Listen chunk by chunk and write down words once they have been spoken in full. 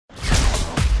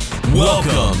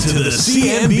Welcome to the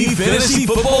CMB Fantasy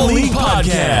Football League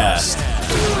podcast.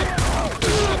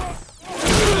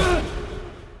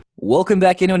 Welcome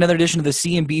back into another edition of the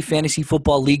CMB Fantasy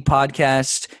Football League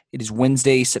podcast. It is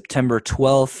Wednesday, September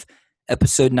 12th,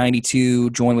 episode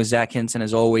 92. Joined with Zach Henson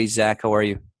as always. Zach, how are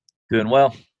you? Doing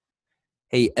well.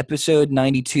 Hey, episode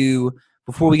 92.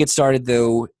 Before we get started,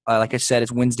 though, like I said,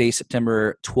 it's Wednesday,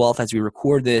 September 12th as we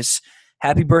record this.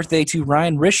 Happy birthday to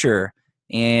Ryan Risher.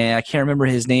 And I can't remember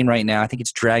his name right now. I think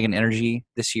it's Dragon Energy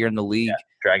this year in the league. Yeah,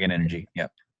 Dragon Energy, yep.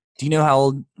 Do you know how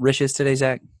old Rish is today,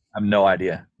 Zach? I have no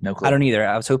idea. No clue. I don't either.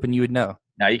 I was hoping you would know.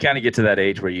 Now, you kind of get to that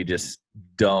age where you just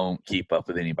don't keep up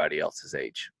with anybody else's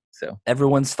age. So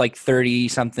Everyone's like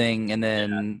 30-something, and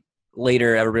then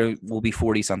later everybody will be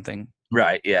 40-something.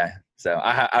 Right, yeah. So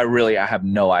I have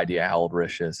no idea how old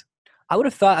Rish is. I would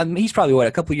have thought he's probably,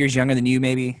 a couple years younger than you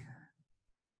maybe?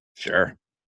 Sure.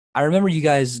 I remember you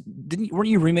guys weren't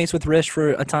you roommates with Rish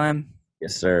for a time?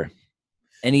 Yes, sir.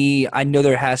 I know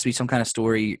there has to be some kind of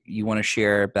story you want to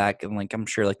share back in I'm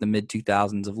sure the mid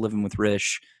 2000s of living with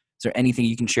Rish. Is there anything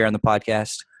you can share on the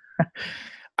podcast?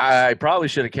 I probably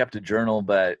should have kept a journal,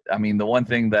 but I mean, the one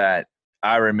thing that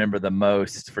I remember the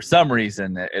most for some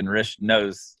reason, and Rish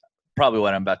knows probably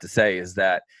what I'm about to say, is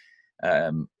that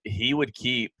he would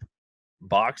keep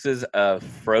boxes of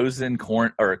frozen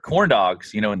corn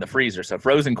dogs, in the freezer. So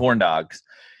frozen corn dogs.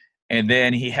 And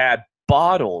then he had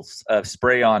bottles of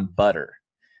spray-on butter.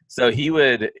 So he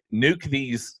would nuke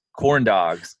these corn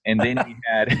dogs, and then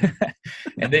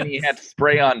he had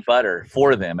spray-on butter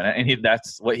for them, and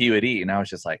that's what he would eat. And I was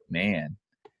just like, man,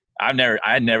 I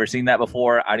had never seen that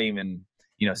before. I didn't even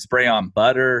spray on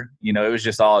butter. It was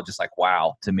just all just like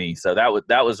wow to me. So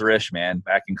that was Rish, man,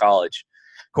 back in college.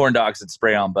 Corn dogs and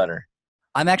spray on butter.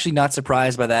 I'm actually not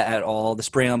surprised by that at all, the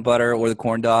spray on butter or the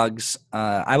corn dogs.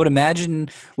 I would imagine,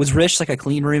 was Rish a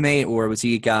clean roommate, or was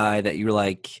he a guy that you were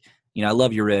I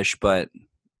love you, Rish, but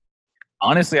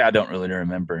honestly, I don't really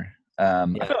remember. I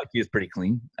feel like he was pretty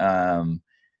clean. I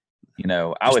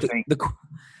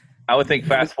would think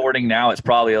fast forwarding now, it's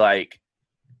probably like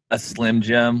a Slim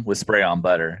Jim with spray on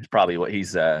butter. It's probably what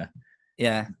he's as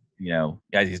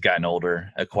he's gotten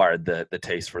older, acquired the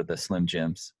taste for the Slim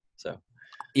Jims. So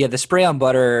yeah, the spray on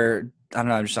butter, I don't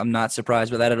know, I'm not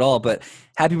surprised by that at all. But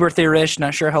happy birthday, Rish.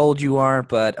 Not sure how old you are,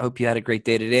 but I hope you had a great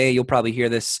day today. You'll probably hear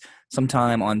this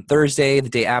sometime on Thursday, the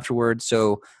day afterwards.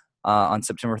 So on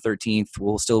September 13th,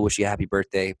 we'll still wish you a happy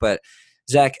birthday. But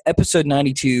Zach, episode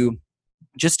 92,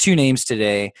 just two names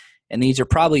today, and these are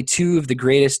probably two of the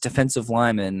greatest defensive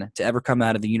linemen to ever come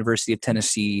out of the University of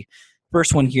Tennessee.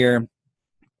 First one here,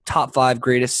 top 5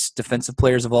 greatest defensive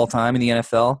players of all time in the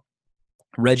NFL,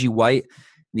 Reggie White,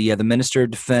 the Minister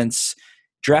of Defense,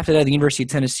 drafted out of the University of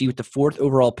Tennessee with the 4th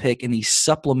overall pick in the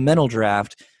supplemental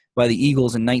draft by the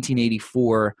Eagles in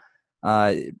 1984.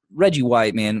 Reggie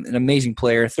White, man, an amazing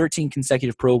player, 13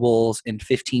 consecutive Pro Bowls in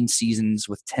 15 seasons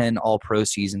with 10 All-Pro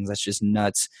seasons. That's just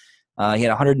nuts. He had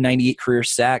 198 career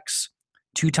sacks,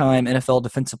 2-time NFL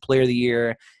Defensive Player of the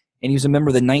Year, and he was a member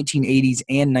of the 1980s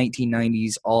and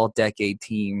 1990s All-Decade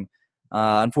team.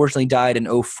 Unfortunately died in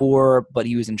 2004, but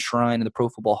he was enshrined in the Pro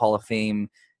Football Hall of Fame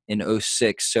in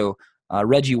 2006. So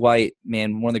Reggie White,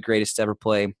 man, one of the greatest to ever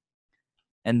play.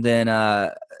 And then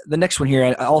the next one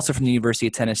here, also from the University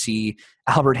of Tennessee,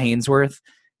 Albert Haynesworth,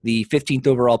 the 15th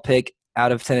overall pick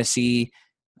out of Tennessee,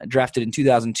 drafted in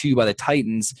 2002 by the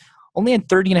Titans, only had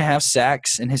 30.5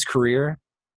 sacks in his career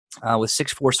with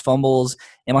 6 forced fumbles.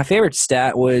 And my favorite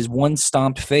stat was 1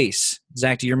 stomped face.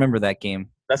 Zach, do you remember that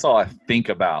game? That's all I think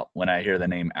about when I hear the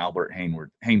name Albert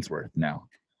Haynesworth now.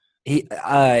 He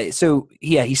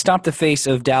stomped the face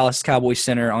of Dallas Cowboys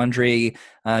center Andre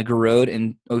Garrod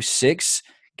in 2006.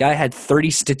 Guy had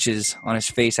 30 stitches on his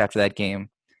face after that game.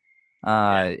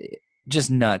 Just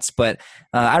nuts. But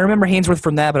I remember Haynesworth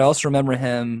from that, but I also remember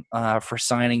him for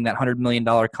signing that $100 million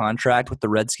contract with the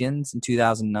Redskins in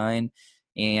 2009.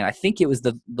 And I think it was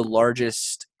the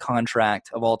largest contract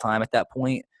of all time at that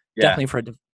point. Yeah.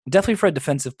 Definitely for a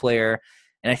defensive player,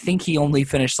 and I think he only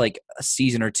finished a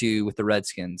season or 2 with the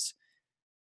Redskins.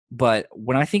 But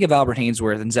when I think of Albert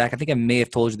Haynesworth, and Zach, I think I may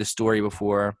have told you the story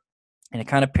before, and it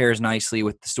kind of pairs nicely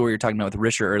with the story you're talking about with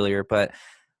Risher earlier, but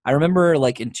I remember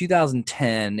in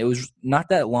 2010, it was not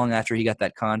that long after he got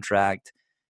that contract,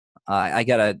 I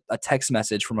got a text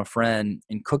message from a friend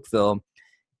in Cookeville,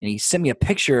 and he sent me a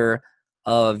picture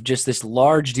of just this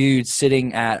large dude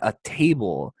sitting at a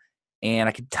table, and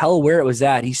I could tell where it was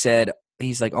at. He's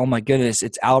like, oh my goodness,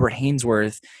 it's Albert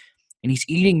Haynesworth, and he's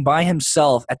eating by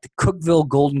himself at the Cookeville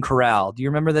Golden Corral. Do you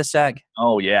remember this, Zach?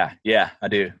 Oh, yeah. Yeah, I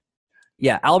do.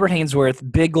 Yeah, Albert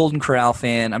Hainsworth, big Golden Corral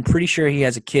fan. I'm pretty sure he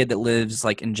has a kid that lives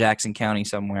like in Jackson County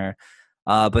somewhere.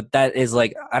 But that is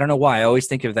like, I don't know why. I always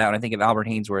think of that when I think of Albert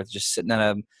Hainsworth just sitting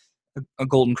at a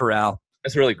Golden Corral.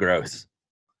 That's really gross.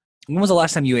 When was the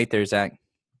last time you ate there, Zach?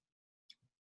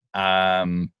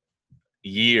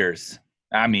 Years.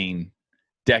 I mean,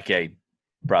 decade,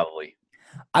 probably.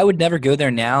 I would never go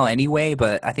there now anyway,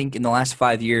 but I think in the last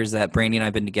 5 years that Brandy and I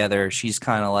have been together, she's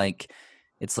kind of like,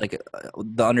 it's like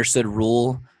the understood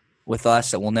rule with us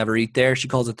that we'll never eat there. She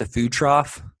calls it the food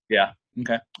trough. Yeah.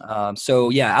 Okay. So,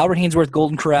 yeah, Albert Hainsworth,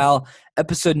 Golden Corral,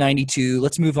 episode 92.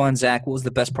 Let's move on, Zach. What was the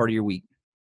best part of your week?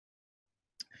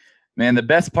 Man, the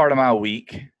best part of my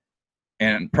week,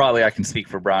 and probably I can speak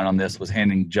for Brian on this, was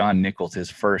handing John Nichols his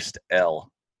first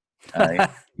L in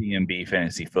CMB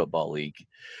Fantasy Football League.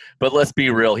 But let's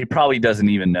be real, he probably doesn't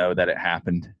even know that it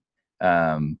happened.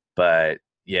 But,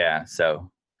 yeah, so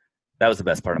that was the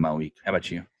best part of my week. How about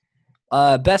you?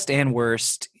 Best and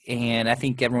worst. And I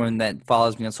think everyone that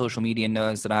follows me on social media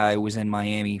knows that I was in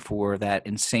Miami for that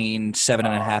insane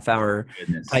 7.5-hour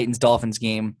Titans-Dolphins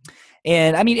game.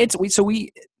 And, I mean,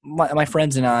 my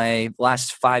friends and I,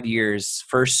 last 5 years,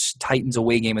 first Titans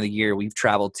away game of the year we've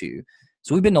traveled to.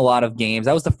 So we've been to a lot of games.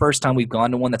 That was the first time we've gone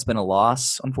to one that's been a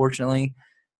loss, unfortunately.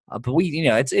 But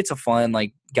it's a fun,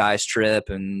 like, guys trip,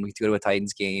 and we get to go to a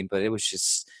Titans game. But it was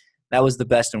just – that was the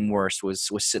best and worst was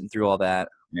sitting through all that.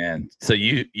 Man, so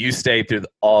you stayed through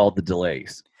all the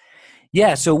delays.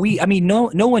 Yeah, so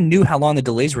no one knew how long the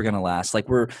delays were going to last. Like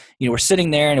we're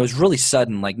sitting there and it was really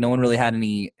sudden. Like no one really had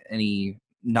any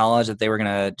knowledge that they were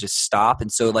going to just stop.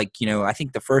 And so I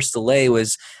think the first delay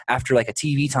was after like a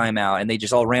TV timeout and they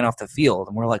just all ran off the field.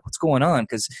 And we're like, what's going on?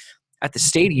 Because at the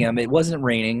stadium, it wasn't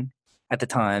raining at the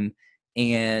time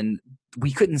and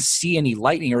we couldn't see any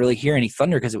lightning or really hear any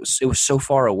thunder because it was so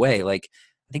far away. Like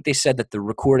I think they said that the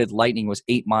recorded lightning was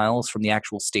 8 miles from the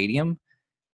actual stadium.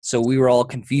 So we were all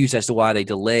confused as to why they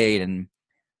delayed. And,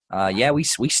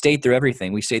 we stayed through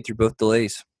everything. We stayed through both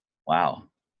delays. Wow.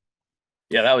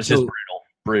 Yeah, that was just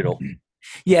brutal.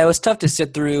 Yeah, it was tough to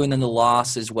sit through, and then the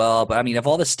loss as well. But, I mean, of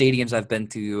all the stadiums I've been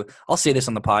to, I'll say this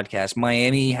on the podcast,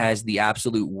 Miami has the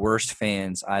absolute worst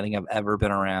fans I think I've ever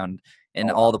been around in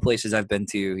all the places I've been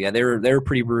to. Yeah, they were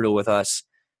pretty brutal with us.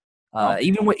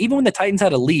 Even when the Titans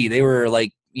had a lead, they were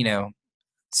like,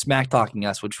 smack talking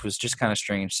us, which was just kind of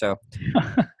strange. So,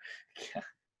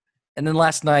 and then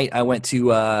last night I went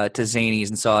to Zany's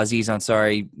and saw Aziz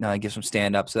Ansari give some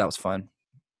stand up. So that was fun.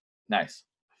 Nice.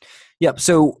 Yep.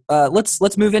 So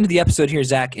let's move into the episode here,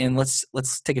 Zach, and let's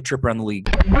take a trip around the league.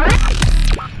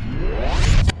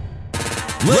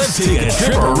 Let's take a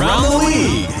trip around the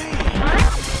league.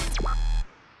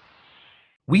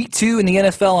 Week 2 in the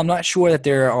NFL, I'm not sure that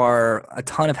there are a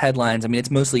ton of headlines. I mean,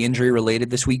 it's mostly injury-related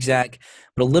this week, Zach,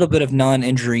 but a little bit of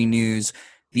non-injury news.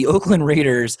 The Oakland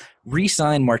Raiders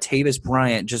re-signed Martavis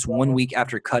Bryant just 1 week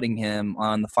after cutting him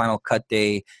on the final cut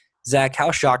day. Zach,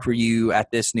 how shocked were you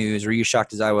at this news? Were you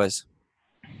shocked as I was?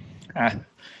 I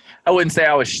wouldn't say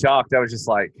I was shocked. I was just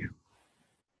like,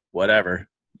 whatever.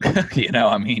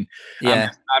 I mean, yeah.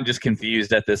 I'm just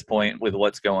confused at this point with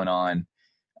what's going on.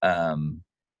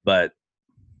 But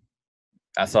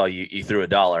I saw you threw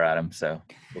 $1 at him, so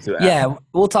we'll see what happens. Yeah,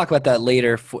 we'll talk about that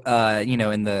later.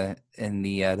 In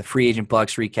the free agent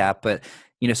Bucks recap. But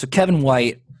so Kevin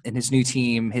White and his new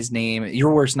team, his name,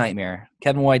 your worst nightmare.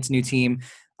 Kevin White's new team.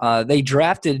 They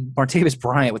drafted Martavis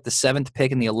Bryant with the 7th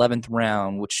pick in the 11th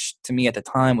round, which to me at the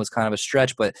time was kind of a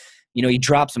stretch. But he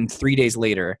drops him 3 days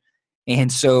later,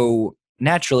 and so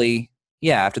naturally,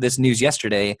 after this news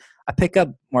yesterday, I pick up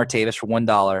Martavis for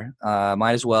 $1.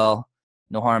 Might as well.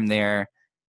 No harm there.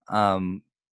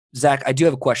 Zach, I do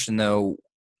have a question, though.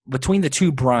 Between the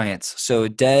two Bryants, so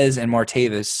Dez and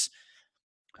Martavis,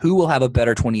 who will have a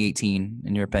better 2018,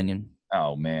 in your opinion?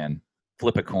 Oh, man.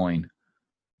 Flip a coin.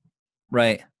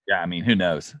 Right. Yeah, I mean, who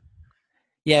knows?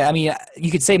 Yeah, I mean,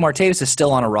 you could say Martavis is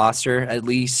still on a roster, at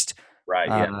least. Right,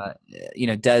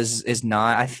 yeah. Dez is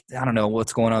not. I don't know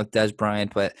what's going on with Dez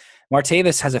Bryant, but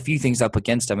Martavis has a few things up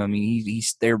against him. I mean,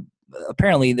 he's there.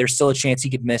 Apparently, there's still a chance he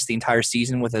could miss the entire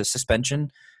season with a suspension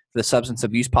for the substance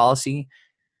abuse policy.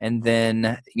 And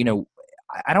then,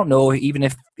 I don't know, even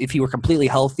if he were completely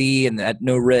healthy and at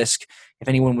no risk, if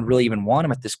anyone would really even want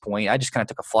him at this point. I just kind of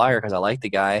took a flyer because I like the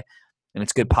guy and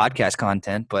it's good podcast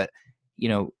content. But,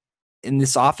 in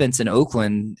this offense in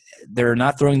Oakland, they're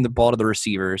not throwing the ball to the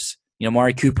receivers.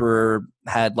 Amari Cooper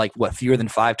had fewer than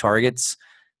 5 targets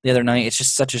the other night. It's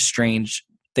just such a strange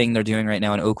thing they're doing right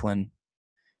now in Oakland.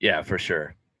 Yeah, for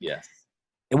sure. Yes.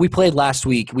 And we played last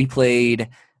week. We played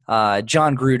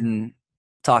John Gruden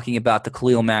talking about the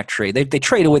Khalil Mack trade. They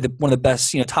traded away one of the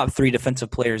best, top 3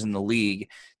 defensive players in the league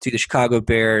to the Chicago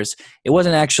Bears. It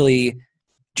wasn't actually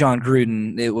John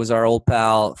Gruden. It was our old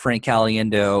pal Frank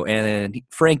Caliendo, and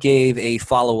Frank gave a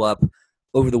follow-up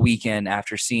over the weekend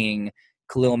after seeing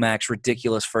Khalil Mack's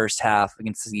ridiculous first half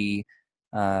against the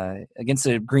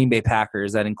Green Bay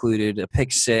Packers that included a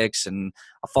pick six and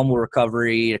a fumble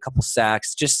recovery, a couple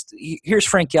sacks. Just here's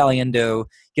Frank Caliendo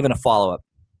giving a follow-up.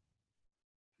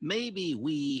 Maybe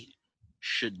we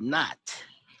should not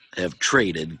have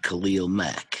traded Khalil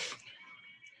Mack.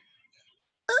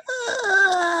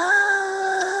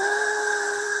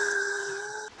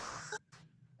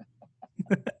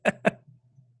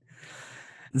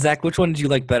 Zach, which one did you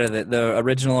like better, the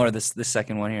original or the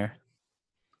second one here?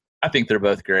 I think they're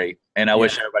both great, and I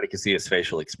wish everybody could see his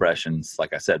facial expressions.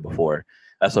 Like I said before,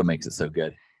 that's what makes it so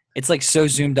good. It's like so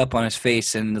zoomed up on his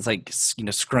face, and it's like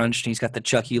scrunched, and he's got the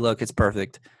Chucky look. It's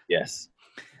perfect. Yes.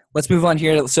 Let's move on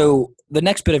here. So the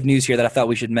next bit of news here that I thought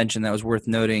we should mention that was worth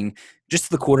noting, just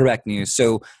the quarterback news.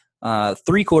 So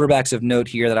 3 quarterbacks of note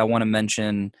here that I want to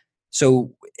mention.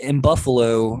 So in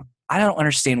Buffalo, I don't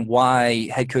understand why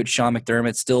head coach Sean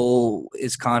McDermott still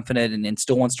is confident and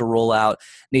still wants to roll out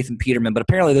Nathan Peterman, but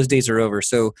apparently those days are over.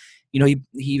 So,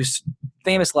 he was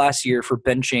famous last year for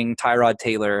benching Tyrod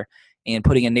Taylor and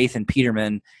putting in Nathan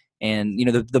Peterman. And,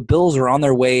 the Bills are on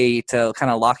their way to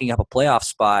kind of locking up a playoff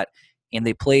spot, and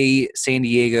they play San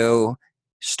Diego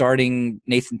starting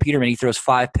Nathan Peterman. He throws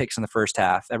 5 picks in the first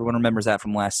half. Everyone remembers that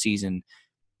from last season.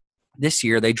 This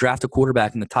year, they draft a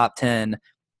quarterback in the top 10.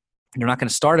 They're not going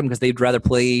to start him because they'd rather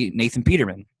play Nathan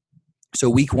Peterman. So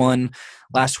week 1,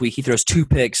 last week, he throws 2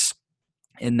 picks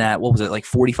in that,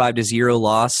 45-0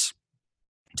 loss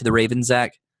to the Ravens,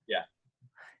 Zach? Yeah.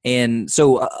 And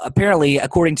so apparently,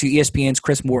 according to ESPN's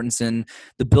Chris Mortensen,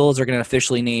 the Bills are going to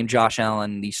officially name Josh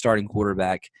Allen the starting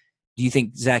quarterback. Do you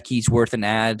think, Zach, he's worth an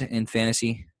ad in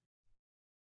fantasy?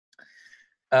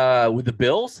 With the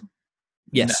Bills?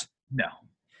 Yes. No.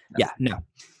 Yeah, no.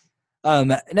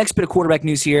 Next bit of quarterback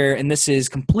news here, and this is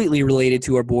completely related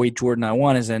to our boy Jordan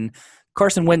Iwanizan.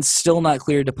 Carson Wentz still not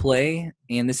cleared to play,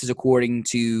 and this is according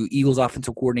to Eagles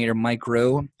offensive coordinator Mike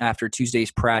Rowe after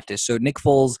Tuesday's practice. So Nick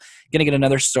Foles going to get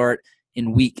another start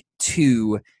in week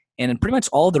 2, and pretty much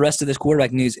all the rest of this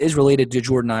quarterback news is related to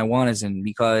Jordan Iwanizan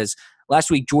because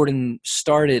last week Jordan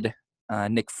started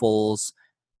Nick Foles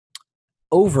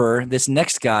over this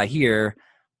next guy here,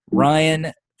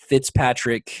 Ryan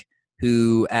Fitzpatrick,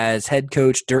 who, as head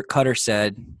coach Dirk Cutter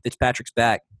said, Fitzpatrick's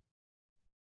back.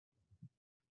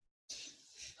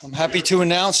 I'm happy to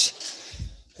announce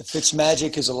that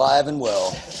Fitzmagic is alive and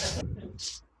well.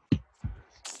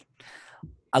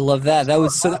 I love that. That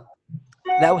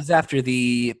was after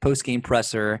the post-game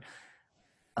presser.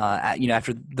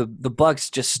 After the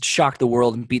Bucs just shocked the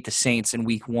world and beat the Saints in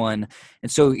week 1.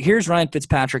 And so here's Ryan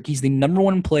Fitzpatrick. He's the number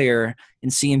 1 player in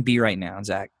CMB right now,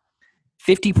 Zach.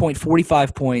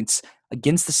 50.45 points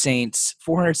against the Saints,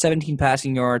 417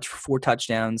 passing yards for 4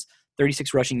 touchdowns,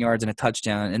 36 rushing yards and a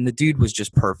touchdown. And the dude was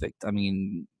just perfect. I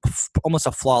mean, almost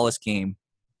a flawless game.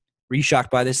 Were you shocked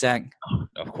by this, Zach?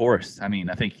 Of course. I mean,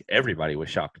 I think everybody was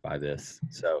shocked by this.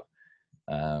 So,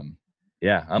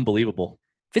 unbelievable.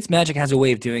 Fitzmagic has a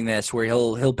way of doing this where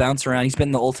he'll bounce around. He's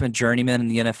been the ultimate journeyman in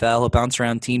the NFL. He'll bounce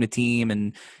around team to team,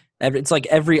 and it's like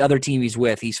every other team he's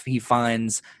with, he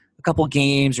finds a couple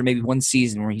games or maybe one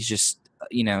season where he's just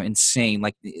insane.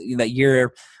 Like that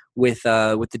year with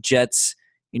the Jets,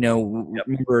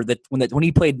 remember that when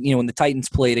he played, when the Titans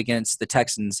played against the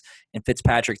Texans and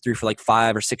Fitzpatrick threw for like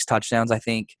 5 or 6 touchdowns, I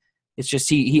think. It's just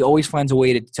he always finds a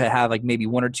way to have like maybe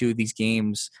 1 or 2 of these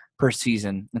games per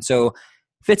season. And so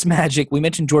Fitzmagic, we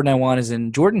mentioned Jordan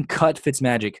Iwanizan. Jordan cut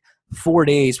Fitzmagic 4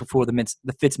 days before the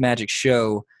Fitzmagic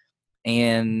show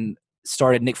and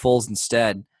started Nick Foles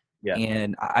instead. Yeah.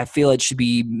 And I feel it should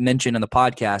be mentioned on the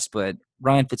podcast, but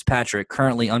Ryan Fitzpatrick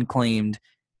currently unclaimed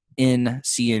in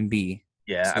CMB.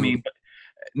 Yeah, So- I mean,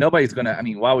 nobody's gonna. I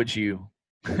mean, why would you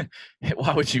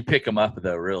pick him up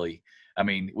though? Really, I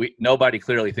mean, nobody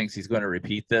clearly thinks he's going to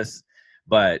repeat this.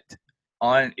 But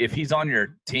if he's on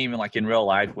your team and like in real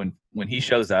life, when he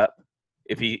shows up,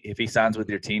 if he signs with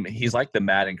your team, he's like the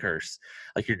Madden curse.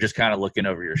 Like you're just kind of looking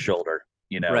over your shoulder,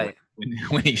 Right.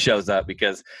 when he shows up,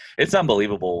 because it's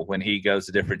unbelievable when he goes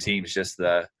to different teams. Just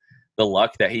the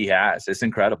luck that he has, it's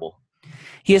incredible.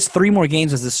 He has 3 more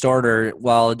games as a starter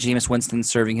while Jameis Winston's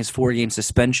serving his 4-game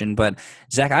suspension. But,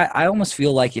 Zach, I almost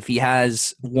feel like if he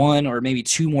has 1 or maybe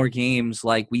 2 more games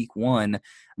like week 1, I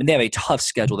mean, they have a tough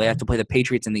schedule. They have to play the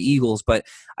Patriots and the Eagles. But,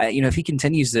 if he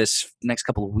continues this next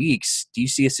couple of weeks, do you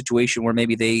see a situation where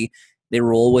maybe they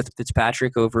roll with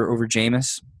Fitzpatrick over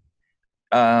Jameis?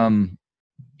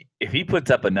 if he puts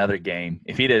up another game,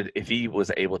 if he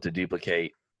was able to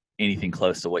duplicate anything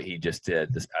close to what he just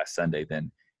did this past Sunday,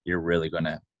 then you're really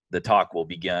the talk will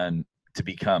begin to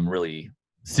become really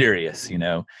serious.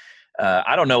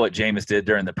 I don't know what Jameis did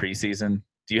during the preseason.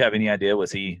 Do you have any idea?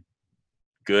 Was he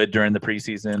good during the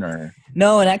preseason or?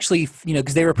 No, and actually,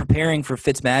 because they were preparing for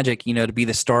Fitzmagic, to be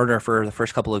the starter for the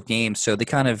first couple of games. So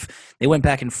they went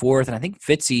back and forth, and I think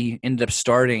Fitzy ended up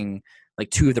starting like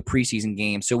 2 of the preseason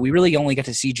games. So we really only got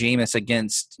to see Jameis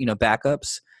against,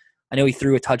 backups. I know he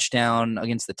threw a touchdown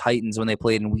against the Titans when they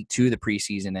played in week 2 of the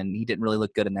preseason, and he didn't really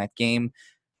look good in that game.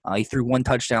 He threw 1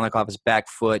 touchdown like off his back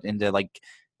foot into like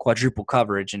quadruple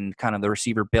coverage, and kind of the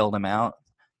receiver bailed him out.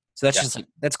 So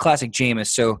that's classic Jameis.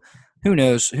 So who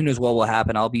knows what will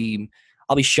happen. I'll be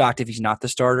shocked if he's not the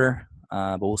starter,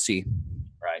 but we'll see.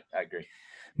 Right, I agree.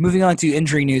 Moving on to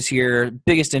injury news here,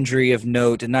 biggest injury of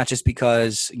note, and not just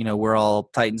because we're all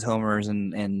Titans homers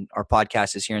and our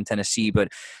podcast is here in Tennessee, but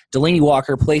Delanie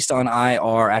Walker placed on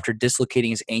IR after dislocating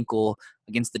his ankle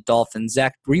against the Dolphins.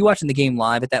 Zach, were you watching the game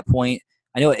live at that point?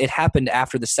 I know it happened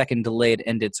after the second delay had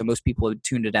ended, so most people had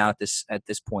tuned it out at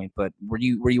this point. But were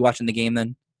you watching the game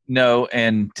then? No,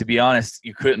 and to be honest,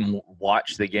 you couldn't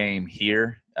watch the game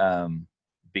here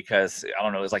because I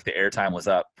don't know. It was like the airtime was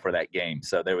up for that game,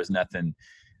 so there was nothing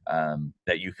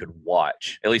that you could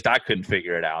watch. At least I couldn't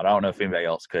figure it out. I don't know if anybody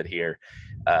else could here.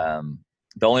 The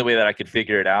only way that I could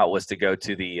figure it out was to go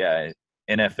to the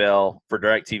NFL for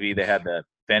DirecTV. They had the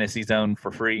Fantasy Zone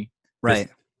for free, right?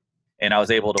 And I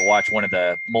was able to watch one of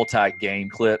the multi-game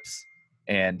clips,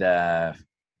 and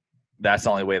that's the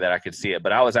only way that I could see it.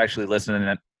 But I was actually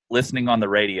listening on the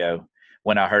radio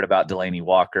when I heard about Delanie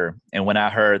Walker, and when I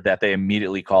heard that they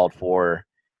immediately called for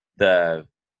the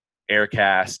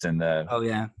Aircast and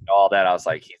all that, I was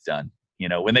like, he's done.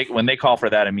 When they call for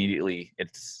that immediately,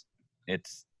 it's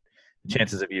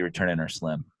chances of you returning are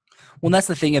slim. Well, that's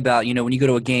the thing about, when you go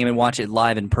to a game and watch it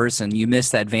live in person, you miss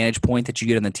that vantage point that you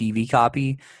get on the TV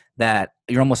copy that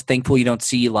you're almost thankful you don't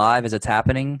see live as it's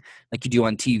happening like you do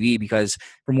on TV, because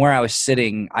from where I was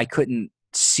sitting, I couldn't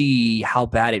see how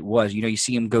bad it was. You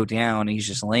see him go down and he's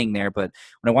just laying there. But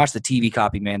when I watch the TV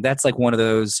copy, man, that's like one of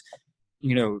those,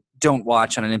 don't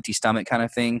watch on an empty stomach kind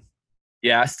of thing.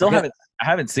 Yeah, I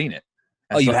haven't seen it.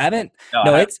 You haven't?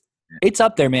 No, it's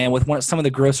up there, man, with some of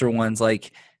the grosser ones.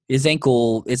 Like his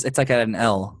ankle, it's like at an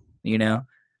L,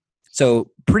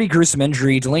 So pretty gruesome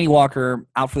injury. Delanie Walker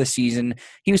out for the season.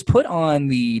 He was put on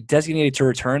the designated to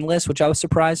return list, which I was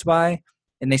surprised by.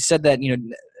 And they said that,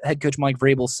 head coach Mike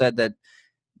Vrabel said that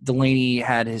Delanie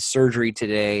had his surgery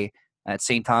today at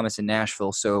St. Thomas in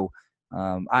Nashville. So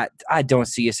I don't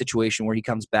see a situation where he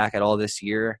comes back at all this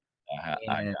year. I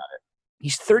got it.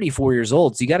 He's 34 years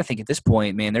old, so you got to think at this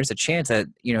point, man, there's a chance that,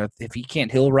 if he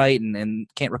can't heal right and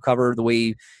can't recover the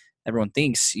way everyone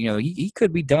thinks, he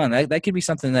could be done. That could be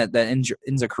something that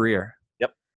ends a career.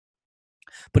 Yep.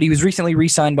 But he was recently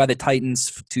re-signed by the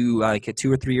Titans to like a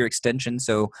 2 or 3 year extension.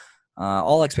 So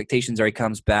all expectations are he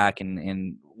comes back,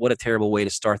 and what a terrible way to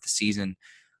start the season.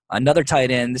 Another tight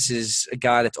end. This is a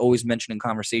guy that's always mentioned in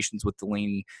conversations with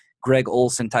Delanie. Greg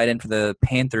Olsen, tight end for the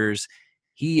Panthers.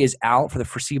 He is out for the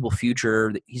foreseeable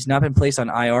future. He's not been placed on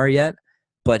IR yet,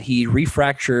 but he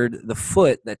refractured the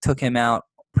foot that took him out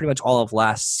pretty much all of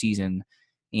last season.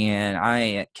 And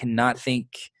I cannot think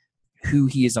who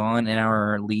he is on in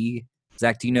our league.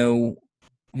 Zach, do you know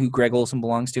who Greg Olsen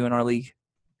belongs to in our league?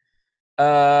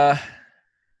 For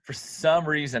some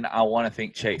reason, I want to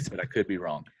think Chase, but I could be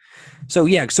wrong. So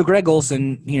Greg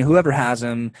Olsen, whoever has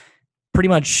him, pretty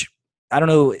much, I don't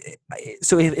know.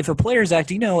 So if a player, Zach,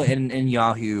 do you know in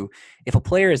Yahoo, if a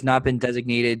player has not been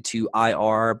designated to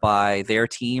IR by their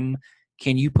team,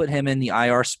 can you put him in the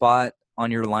IR spot on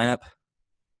your lineup?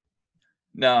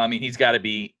 No, I mean, he's got to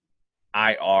be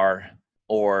IR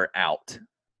or out,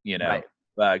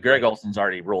 Right. Greg Olsen's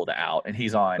already ruled out, and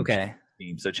he's on the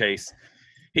team. So Chase,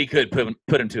 he could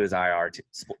put him to his IR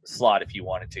slot if he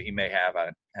wanted to. He may have.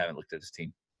 I haven't looked at his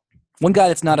team. One guy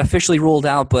that's not officially ruled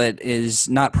out but is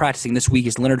not practicing this week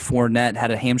is Leonard Fournette.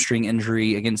 Had a hamstring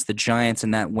injury against the Giants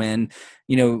in that win.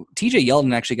 TJ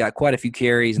Yeldon actually got quite a few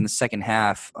carries in the second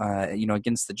half,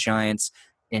 against the Giants,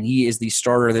 and he is the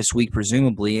starter this week,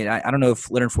 presumably. And I don't know if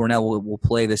Leonard Fournette will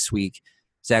play this week.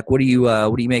 Zach, what do you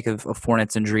make of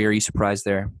Fournette's injury? Are you surprised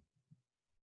there?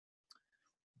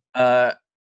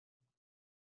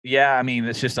 Yeah, I mean,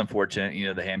 it's just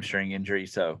unfortunate, the hamstring injury.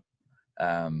 So,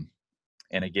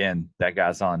 and again, that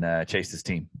guy's on Chase's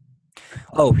team.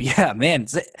 Oh, yeah, man.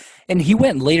 And he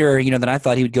went later, than I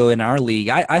thought he would go in our league.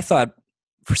 I thought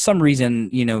for some reason,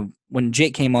 when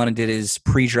Jake came on and did his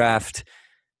pre-draft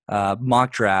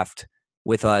mock draft,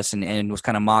 with us and was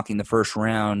kind of mocking the first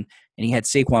round, and he had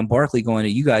Saquon Barkley going to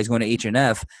you guys, going to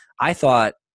H&F. I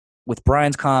thought with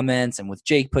Brian's comments and with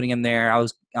Jake putting him there, I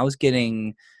was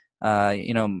getting,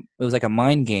 it was like a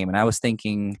mind game, and I was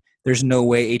thinking there's no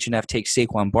way H&F takes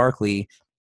Saquon Barkley.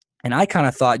 And I kind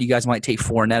of thought you guys might take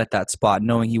Fournette at that spot,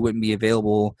 knowing he wouldn't be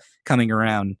available coming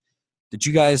around. Did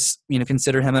you guys,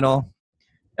 consider him at all?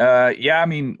 Yeah, I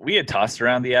mean, we had tossed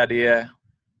around the idea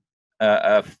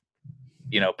of,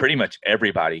 pretty much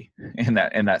everybody in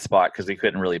that spot because we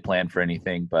couldn't really plan for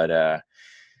anything. But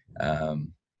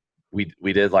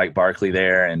we did like Barkley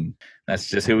there, and that's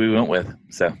just who we went with.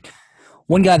 So.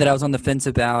 One guy that I was on the fence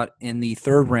about in the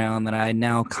third round that I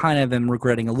now kind of am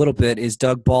regretting a little bit is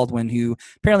Doug Baldwin, who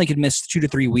apparently could miss 2 to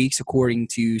 3 weeks, according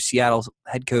to Seattle's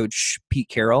head coach Pete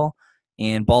Carroll.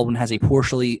 And Baldwin has a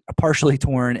partially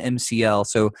torn MCL.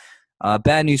 So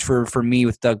bad news for me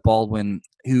with Doug Baldwin,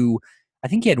 who I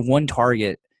think he had 1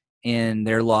 target in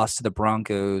their loss to the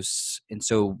Broncos. And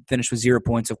so finished with 0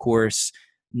 points, of course.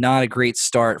 Not a great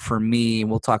start for me.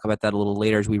 We'll talk about that a little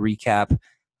later as we recap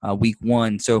week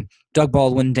 1. So Doug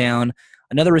Baldwin down.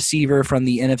 Another receiver from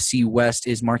the NFC West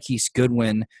is Marquise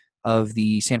Goodwin of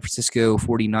the San Francisco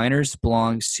 49ers.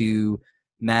 Belongs to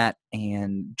Matt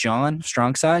and John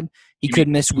Strongside. He could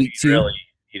miss week 2. Really,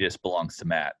 he just belongs to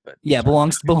Matt. But yeah,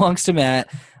 belongs to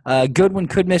Matt. Goodwin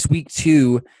could miss week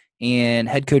 2, and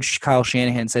head coach Kyle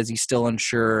Shanahan says he's still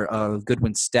unsure of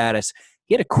Goodwin's status.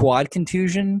 He had a quad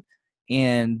contusion,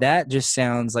 and that just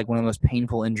sounds like one of the most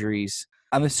painful injuries.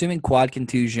 I'm assuming quad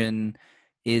contusion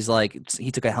is like he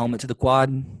took a helmet to the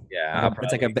quad. Yeah,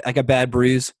 it's like a bad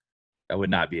bruise. I would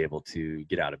not be able to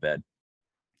get out of bed.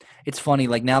 It's funny,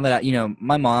 like now that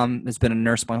my mom has been a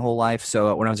nurse my whole life.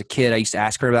 So when I was a kid, I used to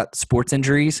ask her about sports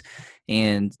injuries,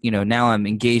 and now I'm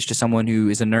engaged to someone who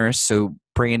is a nurse. So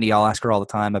Brandy, I'll ask her all the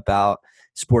time about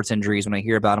sports injuries when I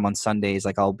hear about them on Sundays.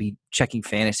 Like I'll be checking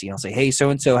fantasy, and I'll say, "Hey, so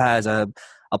and so has a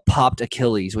popped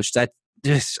Achilles," which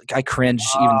I cringe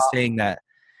even saying that.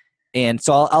 And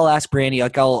so I'll ask Brandy,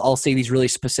 like I'll say these really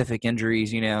specific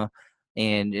injuries,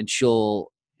 and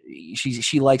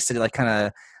she likes to like kind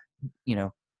of,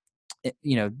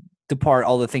 depart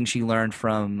all the things she learned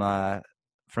from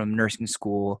nursing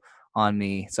school on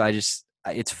me. So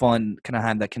it's fun kind of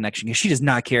have that connection because she does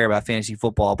not care about fantasy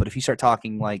football. But if you start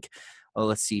talking like,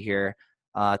 let's see here,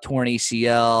 torn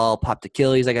ACL, popped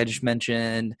Achilles, like I just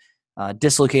mentioned,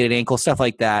 dislocated ankle, stuff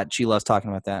like that, she loves talking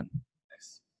about that.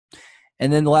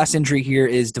 And then the last injury here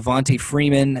is Devontae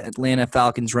Freeman, Atlanta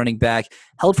Falcons running back,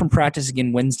 held from practice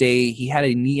again Wednesday. He had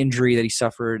a knee injury that he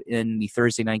suffered in the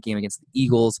Thursday night game against the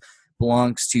Eagles.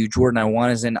 Belongs to Jordan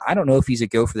Iwanizon. I don't know if he's a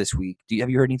go for this week.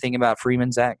 Have you heard anything about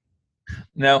Freeman, Zach?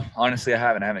 No, honestly, I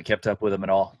haven't. I haven't kept up with him at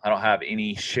all. I don't have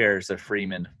any shares of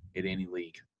Freeman in any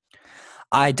league.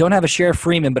 I don't have a share of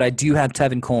Freeman, but I do have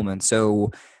Tevin Coleman.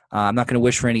 So I'm not going to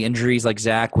wish for any injuries like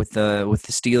Zach with the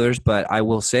Steelers, but I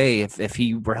will say if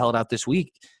he were held out this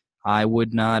week, I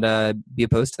would not be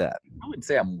opposed to that. I wouldn't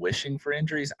say I'm wishing for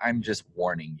injuries. I'm just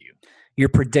warning you. You're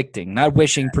predicting, not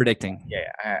wishing, predicting.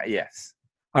 Yeah, yes.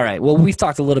 All right, well, we've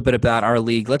talked a little bit about our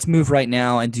league. Let's move right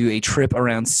now and do a trip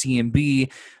around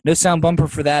CMB. No sound bumper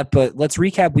for that, but let's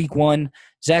recap week 1.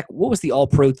 Zach, what was the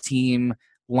all-pro team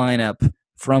lineup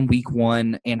from week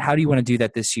 1, and how do you want to do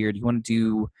that this year? Do you want to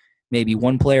do maybe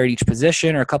one player at each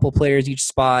position or a couple players each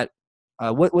spot?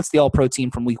 What's the all-pro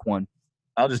team from week 1?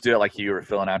 I'll just do it like you were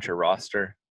filling out your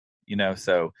roster.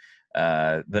 So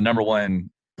the number one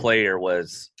player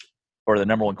the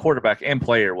number one quarterback and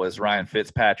player was Ryan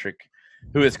Fitzpatrick,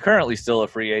 who is currently still a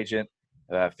free agent,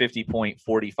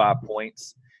 50.45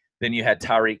 points. Then you had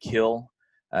Tyreek Hill,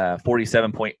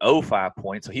 47.05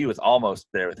 points. So he was almost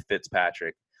there with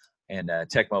Fitzpatrick. And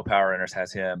Tecmo Power Runners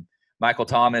has him. Michael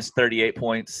Thomas, 38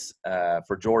 points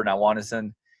for Jordan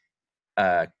Iwanizon.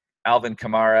 Alvin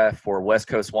Kamara for West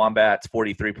Coast Wombats,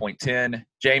 43.10.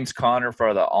 James Conner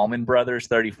for the Allman Brothers,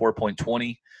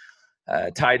 34.20.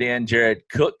 Tight end Jared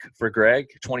Cook for Greg,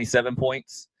 27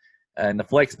 points. In the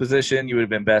flex position, you would have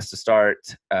been best to start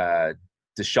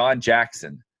Deshaun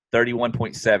Jackson,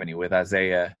 31.70 with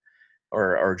Isaiah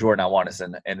or Jordan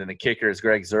Iwanizon. And then the kicker is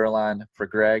Greg Zuerlein for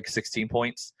Greg, 16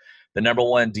 points. The number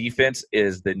one defense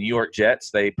is the New York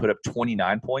Jets. They put up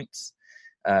 29 points.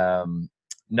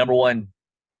 Number one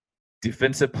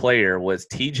defensive player was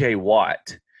TJ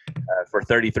Watt for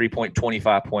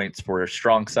 33.25 points for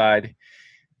Strong Side.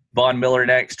 Von Miller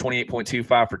next,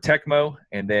 28.25 for Tecmo.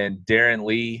 And then Darren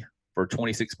Lee for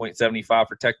 26.75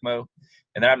 for Tecmo.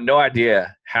 And I have no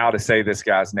idea how to say this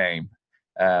guy's name.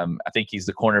 I think he's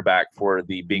the cornerback for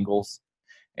the Bengals.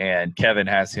 And Kevin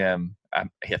has him. I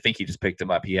think he just picked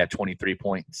him up. He had 23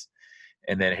 points.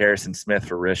 And then Harrison Smith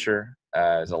for Risher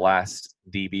as the last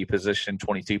DB position,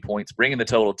 22 points, bringing the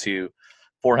total to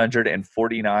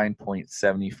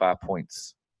 449.75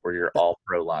 points for your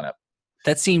all-pro lineup.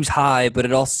 That seems high, but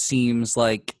it also seems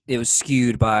like it was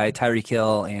skewed by Tyreek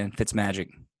Hill and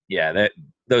Fitzmagic. Yeah,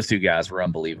 those two guys were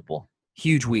unbelievable.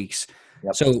 Huge weeks.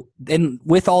 Yep. So, and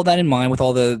with all that in mind, with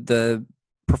all the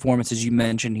performances you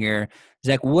mentioned here,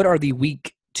 Zach, what are the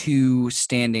week 2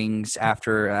 standings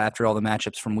after all the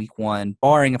matchups from week 1,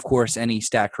 barring, of course, any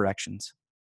stat corrections?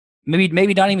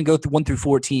 Maybe not even go through 1 through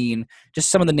 14, just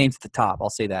some of the names at the top.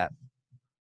 I'll say that.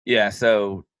 Yeah,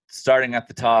 so starting at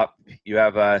the top, you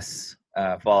have us,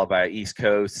 followed by East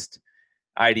Coast.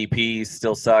 IDPs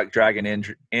still suck. Dragon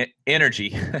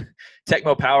Energy.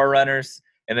 Tecmo Power Runners.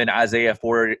 And then Isaiah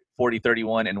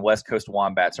 4031 and West Coast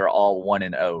Wombats are all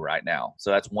 1-0 right now. So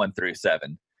that's 1 through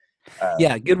 7.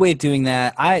 Yeah, good way of doing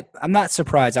that. I'm not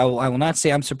surprised. I will not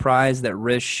say I'm surprised that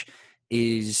Rish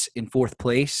is in 4th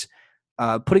place.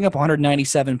 Putting up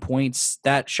 197 points,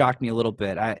 that shocked me a little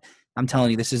bit. I'm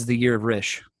telling you, this is the year of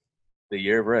Rish. The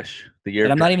year of Rish. The year.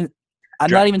 And of I'm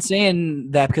not even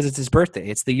saying that because it's his birthday.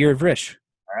 It's the year of Rish.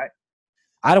 All right.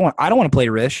 I don't want to play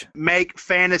Rish. Make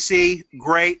fantasy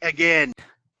great again.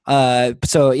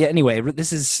 So yeah. Anyway,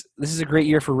 this is a great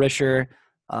year for Risher.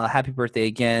 Happy birthday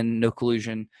again. No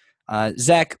collusion.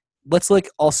 Zach, let's look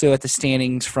also at the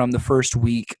standings from the first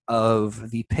week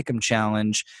of the Pick'em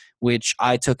Challenge, which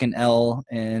I took an L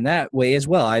in that way as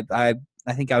well. I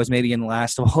think I was maybe in the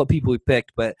last of all the people we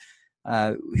picked, but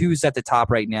who's at the top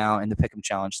right now in the Pick'em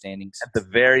Challenge standings? At the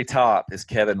very top is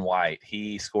Kevin White.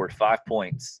 He scored 5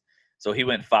 points, so he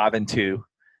went 5-2.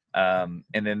 And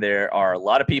then there are a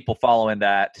lot of people following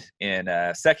that in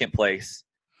second place.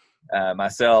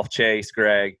 Myself, Chase,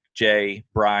 Greg, Jay,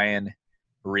 Brian,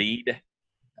 Reed,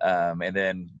 and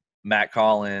then Matt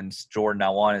Collins, Jordan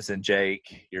Iwanis, and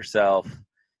Jake, yourself,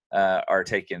 are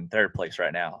taking 3rd place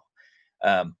right now.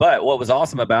 But what was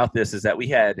awesome about this is that we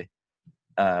had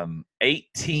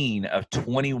 18 of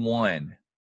 21.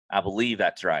 I believe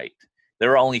that's right. There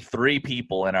were only 3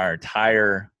 people in our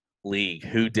entire league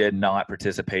who did not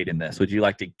participate in this. Would you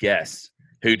like to guess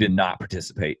who did not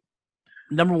participate?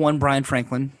 Number 1, Brian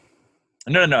Franklin.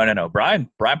 No. Brian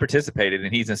participated,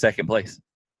 and he's in 2nd place.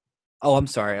 Oh, I'm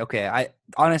sorry. Okay.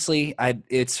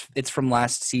 It's from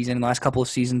last season, last couple of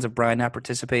seasons of Brian not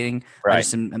participating. Right.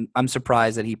 I'm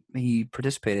surprised that he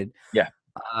participated. Yeah.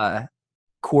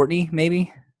 Courtney,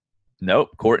 maybe? Nope.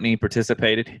 Courtney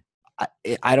participated.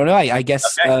 I don't know. I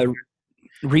guess Okay.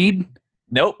 Reed?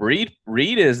 Nope. Reed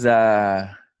is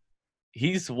where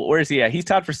is he at? He's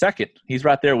tied for 2nd. He's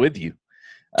right there with you.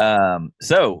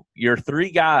 So your 3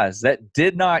 guys that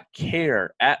did not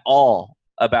care at all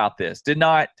about this, did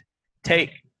not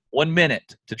take 1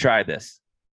 minute to try this: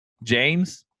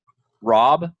 James,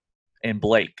 Rob, and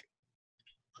Blake.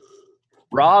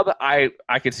 Rob, I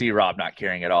could see Rob not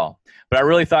caring at all, but I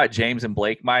really thought James and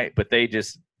Blake might, but they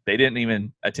didn't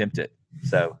even attempt it.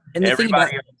 So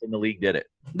everybody else in the league did it.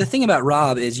 The thing about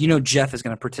Rob is, Jeff is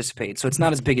going to participate, so it's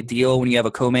not as big a deal when you have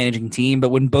a co-managing team, but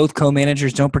when both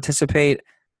co-managers don't participate,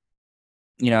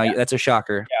 that's a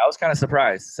shocker. Yeah, I was kind of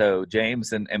surprised. So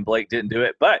James and Blake didn't do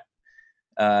it, but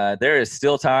there is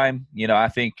still time. I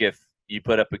think if you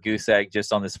put up a goose egg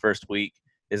just on this first week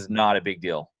is not a big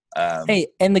deal. Hey,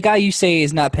 and the guy you say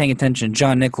is not paying attention,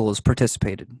 John Nichols,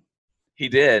 participated. He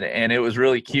did, and it was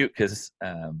really cute because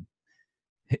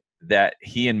that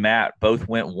he and Matt both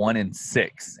went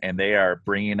 1-6, and they are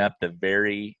bringing up the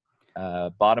very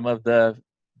bottom of the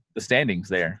standings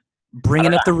there.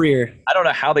 Bringing up the rear. I don't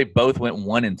know how they both went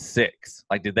 1-6.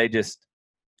 Like, did they just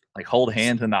hold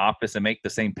hands in the office and make the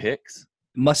same picks?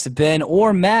 Must have been,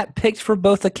 or Matt picked for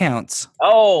both accounts.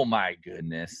 Oh my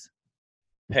goodness,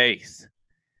 Pace.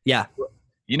 Yeah.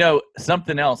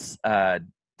 Something else.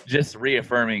 Just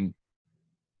reaffirming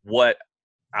what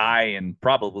I and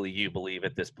probably you believe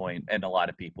at this point, and a lot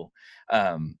of people.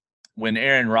 When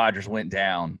Aaron Rodgers went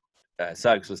down,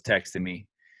 Suggs was texting me.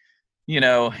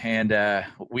 And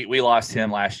we lost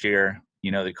him last year,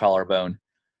 the collarbone.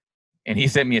 And he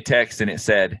sent me a text, and it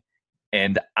said,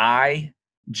 "And I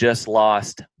just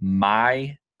lost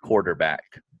my quarterback."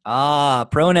 Ah,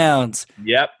 pronouns.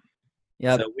 Yep.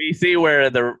 So we see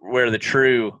where the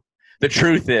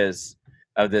truth is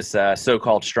of this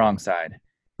so-called strong side.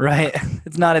 Right.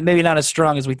 It's maybe not as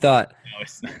strong as we thought. No,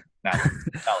 it's not.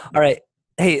 All right.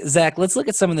 Hey, Zach, let's look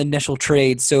at some of the initial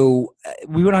trades. So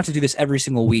we won't have to do this every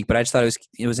single week, but I just thought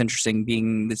it was interesting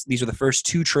these are the first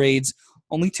 2 trades,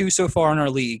 only 2 so far in our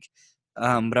league.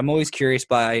 But I'm always curious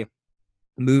by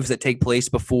moves that take place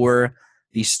before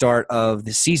the start of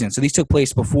the season. So these took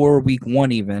place before week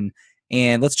 1 even.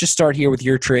 And let's just start here with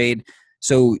your trade.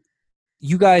 So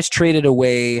you guys traded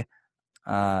away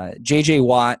J.J.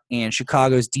 Watt and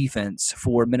Chicago's defense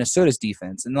for Minnesota's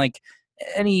defense. And like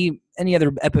any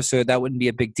other episode, that wouldn't be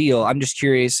a big deal. I'm just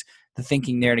curious the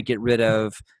thinking there to get rid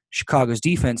of Chicago's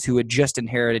defense, who had just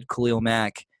inherited Khalil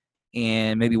Mack,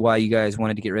 and maybe why you guys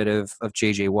wanted to get rid of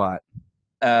J.J. Watt.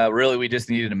 Really, we just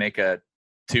needed to make a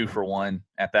 2-for-1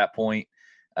 at that point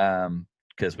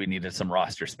because we needed some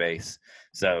roster space.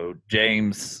 So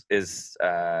James is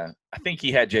I think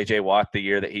he had J.J. Watt the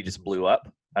year that he just blew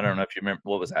up. I don't know if you remember,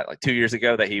 what was that, like 2 years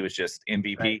ago that he was just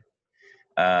MVP?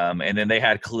 Right. And then they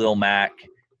had Khalil Mack,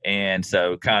 and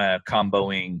so kind of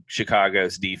comboing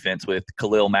Chicago's defense with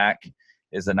Khalil Mack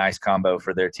is a nice combo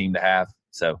for their team to have.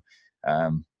 So,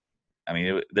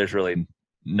 there's really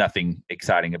nothing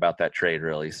exciting about that trade,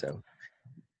 really. So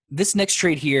this next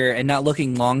trade here, and not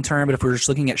looking long-term, but if we're just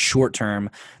looking at short-term,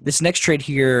 this next trade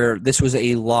here, this was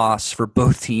a loss for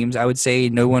both teams. I would say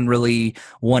no one really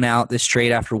won out this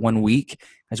trade after 1 week,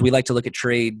 as we like to look at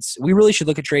trades. We really should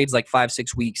look at trades like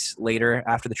 5-6 weeks later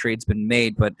after the trade's been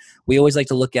made, but we always like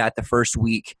to look at the first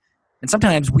week. And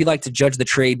sometimes we like to judge the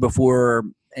trade before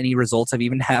any results have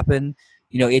even happened.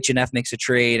 H&F makes a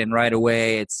trade, and right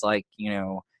away it's like,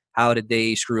 how did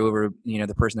they screw over,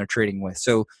 the person they're trading with?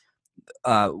 So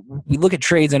we look at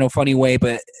trades in a funny way,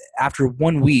 but after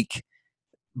 1 week,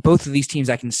 both of these teams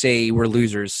I can say were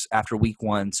losers after week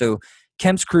one. So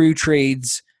Kemp's crew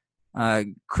trades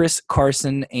Chris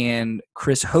Carson and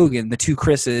Chris Hogan, the two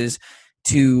Chris's,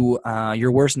 to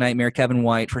your worst nightmare, Kevin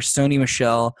White, for Sony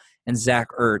Michel and Zach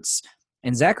Ertz.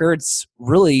 And Zach Ertz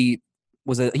really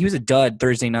was a dud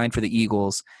Thursday night for the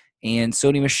Eagles. And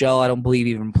Sony Michel, I don't believe,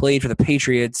 even played for the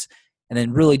Patriots. And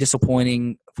then really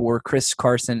disappointing for Chris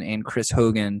Carson and Chris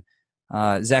Hogan.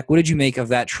 Zach, what did you make of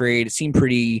that trade? It seemed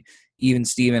pretty even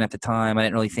Steven at the time. I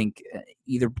didn't really think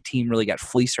either team really got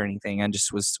fleeced or anything. I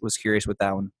just was curious with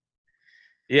that one.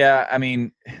 Yeah, I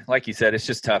mean, like you said, it's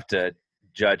just tough to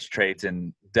judge trades,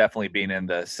 and definitely being in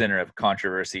the center of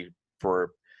controversy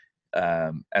for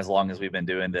as long as we've been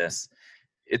doing this.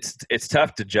 It's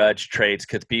tough to judge trades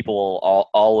because people will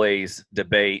always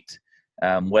debate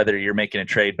whether you're making a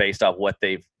trade based off what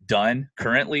they've done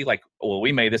currently. Like, well,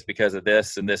 we made this because of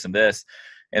this and this and this.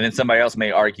 And then somebody else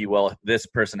may argue, well, if this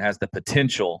person has the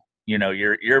potential,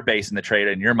 you're basing the trade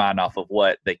in your mind off of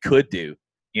what they could do,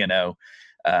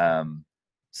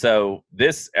 So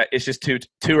this, it's just too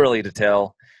early to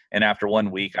tell. And after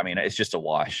 1 week, I mean, it's just a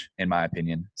wash in my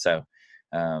opinion. So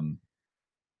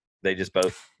they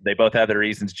both have their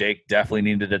reasons. Jake definitely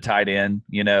needed a tight end,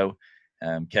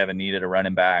 Kevin needed a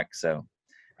running back. So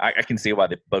I can see why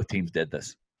both teams did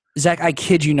this. Zach, I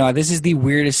kid you not. This is the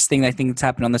weirdest thing I think that's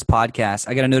happened on this podcast.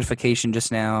 I got a notification just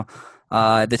now.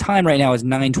 The time right now is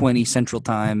 9:20 Central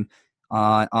Time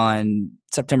on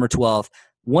September 12th.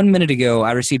 1 minute ago,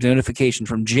 I received a notification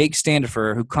from Jake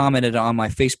Standifer, who commented on my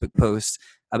Facebook post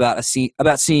about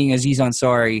seeing Aziz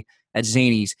Ansari at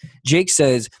Zany's. Jake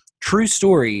says, "True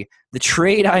story. The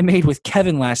trade I made with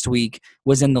Kevin last week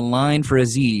was in the line for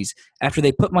Aziz. After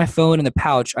they put my phone in the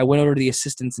pouch, I went over to the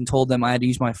assistants and told them I had to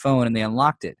use my phone, and they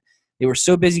unlocked it. They were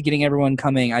so busy getting everyone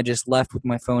coming, I just left with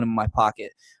my phone in my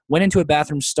pocket. Went into a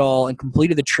bathroom stall and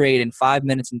completed the trade in 5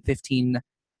 minutes and 15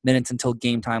 minutes until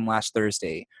game time last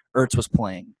Thursday. Ertz was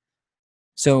playing."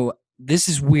 So this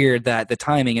is weird, that the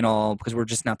timing and all, because we're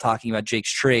just now talking about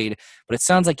Jake's trade, but it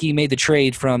sounds like he made the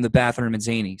trade from the bathroom at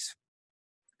Zany's.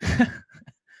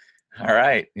 All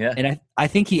right, yeah. And I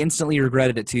think he instantly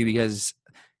regretted it too because,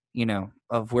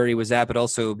 of where he was at, but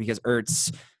also because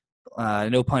Ertz,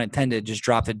 no pun intended, just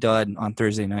dropped a dud on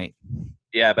Thursday night.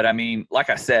 Yeah, but I mean, like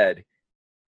I said,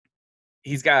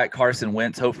 he's got Carson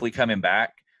Wentz hopefully coming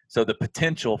back. So the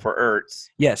potential for Ertz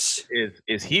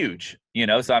is huge,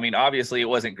 So, I mean, obviously it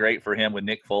wasn't great for him with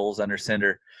Nick Foles under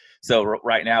center. So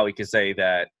right now we could say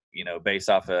that, based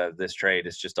off of this trade,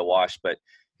 it's just a wash. But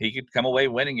he could come away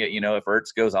winning it, if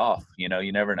Ertz goes off. You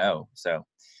never know. So,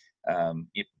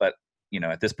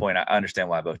 at this point, I understand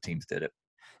why both teams did it.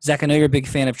 Zach, I know you're a big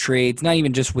fan of trades, not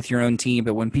even just with your own team,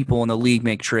 but when people in the league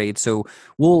make trades. So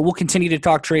we'll continue to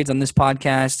talk trades on this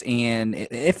podcast, and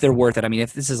if they're worth it. I mean,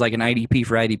 if this is like an IDP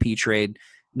for IDP trade,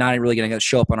 not really going to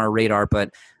show up on our radar.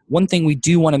 But one thing we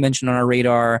do want to mention on our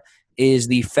radar is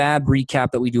the Fab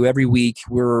recap that we do every week.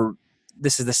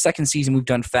 This is the second season we've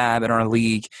done Fab in our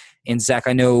league. And Zach,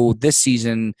 I know this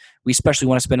season we especially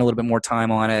want to spend a little bit more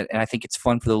time on it, and I think it's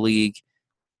fun for the league.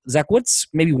 Zach, what's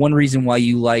maybe one reason why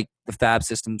you like the Fab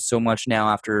system so much now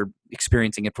after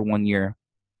experiencing it for 1 year?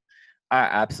 I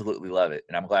absolutely love it,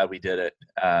 and I'm glad we did it.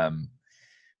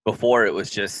 Before, it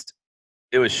was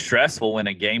stressful when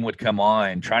a game would come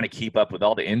on, trying to keep up with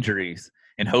all the injuries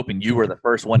and hoping you were the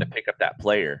first one to pick up that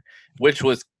player, which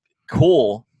was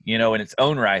cool, you know, in its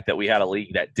own right that we had a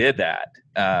league that did that.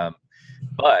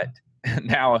 But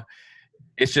now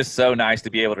it's just so nice to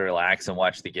be able to relax and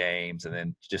watch the games and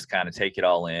then just kind of take it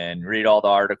all in, read all the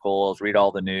articles, read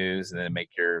all the news, and then make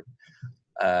your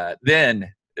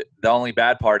then the only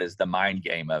bad part is the mind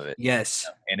game of it. Yes.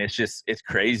 And it's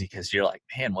crazy because you're like,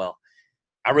 man, well,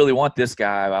 I really want this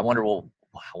guy. I wonder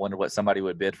what somebody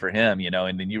would bid for him, you know,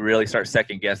 and then you really start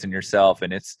second guessing yourself,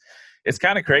 and it's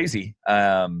kind of crazy.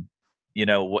 You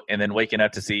know, and then waking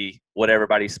up to see what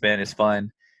everybody spent is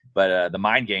fun. But the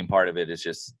mind game part of it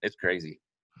is it's crazy.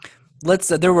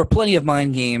 There were plenty of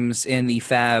mind games in the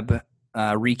Fab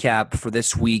recap for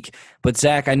this week. But,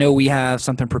 Zach, I know we have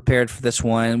something prepared for this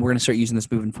one. We're going to start using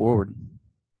this moving forward.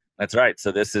 That's right.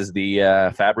 So this is the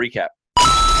Fab recap.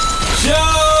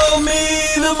 Show me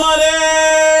the money!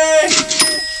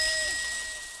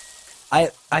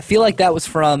 I feel like that was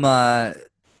from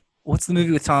what's the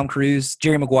movie with Tom Cruise?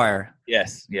 Jerry Maguire.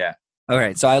 Yes. Yeah. All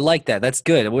right. So I like that. That's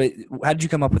good. How did you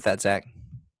come up with that, Zach?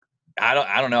 I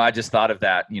don't know. I just thought of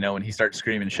that, you know, when he starts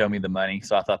screaming, "Show me the money."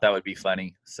 So I thought that would be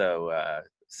funny. So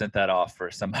sent that off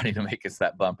for somebody to make us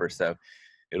that bumper. So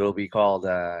it'll be called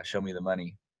 "Show Me the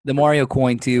Money." The Mario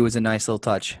coin too was a nice little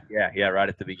touch. Yeah, right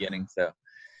at the beginning. So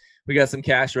we got some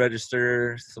cash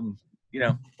register, some, you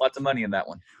know, lots of money in that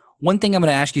one. One thing I'm going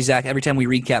to ask you, Zach, every time we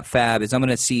recap Fab is I'm going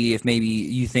to see if maybe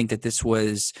you think that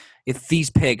if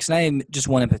these picks, not even just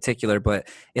one in particular, but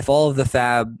if all of the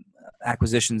Fab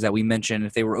acquisitions that we mentioned,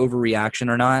 if they were overreaction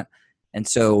or not. And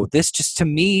so this just, to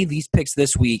me, these picks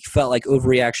this week felt like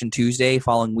overreaction Tuesday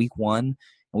following week one.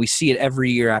 And we see it every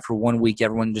year after 1 week,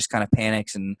 everyone just kind of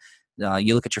panics and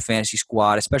you look at your fantasy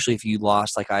squad, especially if you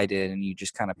lost like I did, and you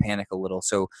just kind of panic a little.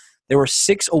 So there were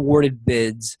 6 awarded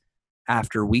bids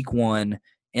after week one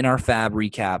in our Fab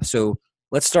recap. So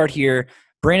let's start here.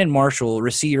 Brandon Marshall,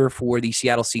 receiver for the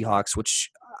Seattle Seahawks, which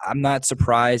I'm not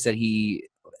surprised that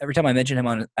every time I mention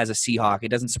him as a Seahawk, it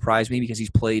doesn't surprise me because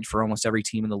he's played for almost every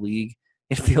team in the league,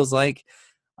 it feels like.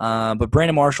 But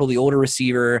Brandon Marshall, the older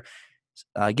receiver,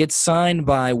 gets signed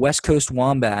by West Coast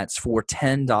Wombats for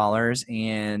 $10,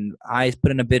 and I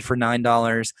put in a bid for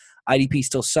 $9. IDP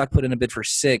Still Suck put in a bid for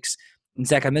 $6. And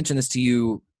Zach, I mentioned this to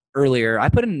you earlier. I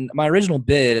put in my original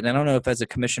bid, and I don't know if as a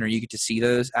commissioner you get to see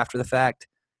those after the fact,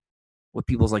 what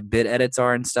people's like bid edits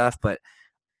are and stuff, but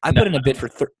I put in a bid for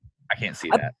I can't see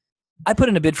that. I put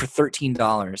in a bid for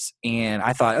 $13, and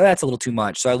I thought, that's a little too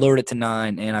much, so I lowered it to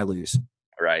 $9, and I lose.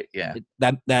 Right, yeah.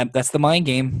 That's the mind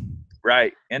game.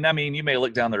 Right. And, I mean, you may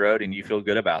look down the road and you feel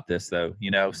good about this, though, you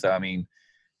know. So, I mean,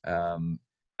 I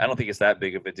don't think it's that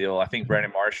big of a deal. I think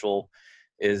Brandon Marshall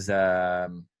is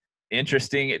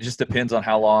interesting. It just depends on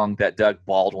how long that Doug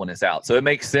Baldwin is out. So it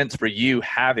makes sense for you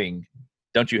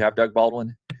don't you have Doug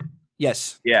Baldwin?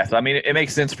 Yes. Yeah. So, I mean, it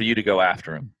makes sense for you to go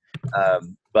after him.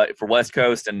 But for West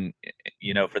Coast and,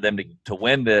 you know, for them to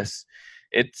win this,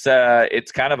 it's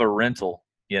kind of a rental.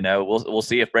 You know, we'll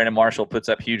see if Brandon Marshall puts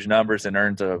up huge numbers and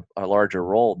earns a larger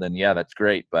role. Then yeah, that's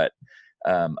great. But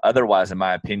otherwise, in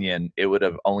my opinion, it would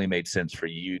have only made sense for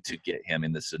you to get him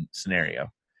in this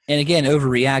scenario. And again,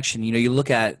 overreaction. You know, you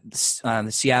look at the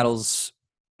Seattle's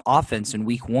offense in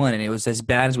week one, and it was as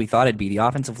bad as we thought it'd be. The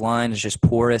offensive line is just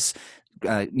porous.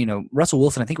 You know, Russell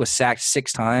Wilson, I think, was sacked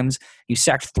 6 times. He was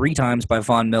sacked 3 times by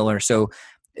Von Miller. So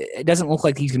it doesn't look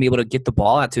like he's going to be able to get the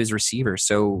ball out to his receivers.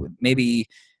 So maybe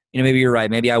you're right.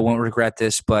 Maybe I won't regret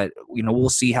this, but, you know, we'll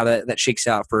see how that shakes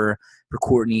out for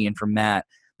Courtney and for Matt.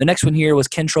 The next one here was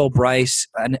Kentrell Bryce,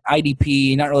 an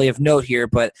IDP, not really of note here,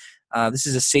 but this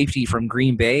is a safety from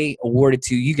Green Bay, awarded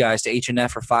to you guys, to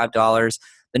H&F for $5.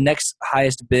 The next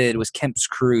highest bid was Kemp's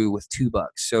Crew with $2.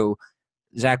 So,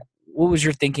 Zach, what was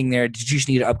your thinking there? Did you just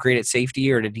need to upgrade at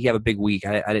safety, or did he have a big week?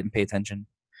 I didn't pay attention.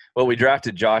 Well, we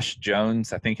drafted Josh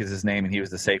Jones, I think is his name, and he was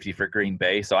the safety for Green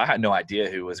Bay. So I had no idea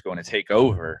who was going to take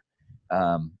over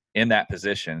in that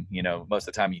position. You know, most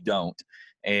of the time you don't.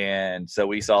 And so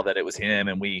we saw that it was him,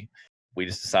 and we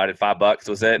just decided $5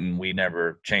 was it, and we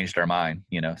never changed our mind,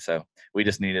 you know. So we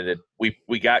just needed it.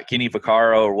 We got Kenny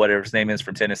Vaccaro, or whatever his name is,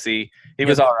 from Tennessee. He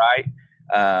was all right,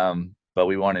 but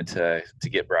we wanted to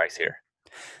get Bryce here.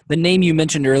 The name you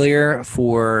mentioned earlier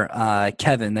for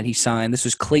Kevin that he signed, this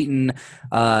was Clayton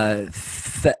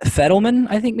Fettleman,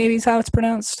 I think maybe is how it's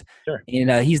pronounced. Sure.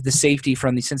 And he's the safety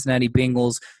from the Cincinnati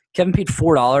Bengals. Kevin paid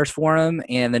 $4 for him,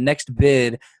 and the next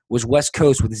bid was West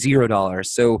Coast with $0.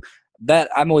 So that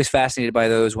I'm always fascinated by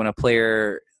those when a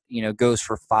player, you know, goes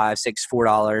for $5, $6,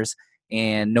 $4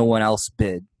 and no one else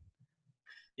bid.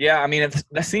 Yeah, I mean,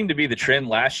 that seemed to be the trend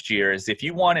last year. Is if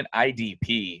you want an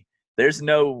IDP, there's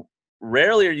no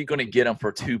rarely are you going to get them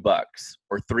for $2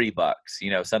 or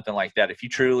 $3, something like that. If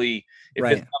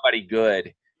Right. it's somebody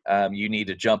good, you need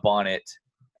to jump on it,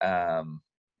 and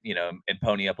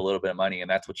pony up a little bit of money. And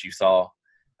that's what you saw,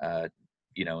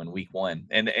 in week one.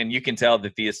 And you can tell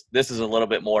that this is a little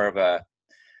bit more of a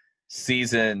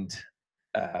seasoned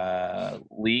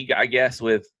league, I guess,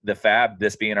 with the Fab,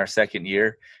 this being our second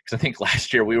year. Because I think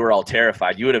last year we were all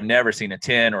terrified. You would have never seen a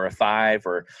 10 or a 5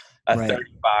 or a Right.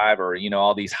 35 or,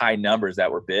 all these high numbers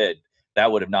that were bid.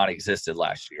 That would have not existed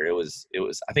last year.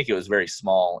 I think it was very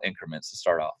small increments to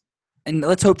start off. And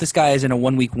let's hope this guy isn't a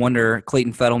 1 week wonder.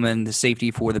 Clayton Fettleman, the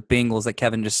safety for the Bengals that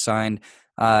Kevin just signed,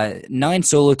 9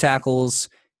 solo tackles,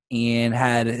 and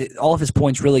had all of his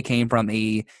points really came from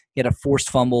he had a forced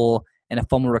fumble and a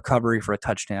fumble recovery for a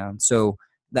touchdown. So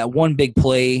that one big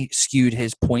play skewed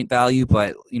his point value,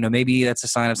 but maybe that's a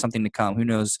sign of something to come. Who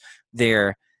knows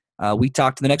there? We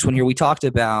talked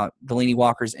about Delaney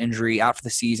Walker's injury out for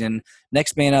the season.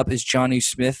 Next man up is Jonnu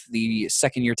Smith, the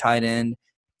second-year tight end,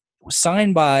 was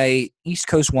signed by East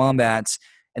Coast Wombats,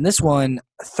 and this one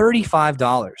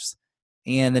 $35.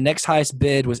 And the next highest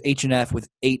bid was H&F with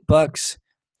 $8,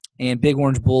 and Big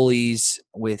Orange Bullies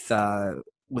with a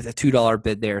 $2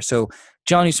 bid there. So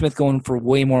Jonnu Smith going for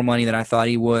way more money than I thought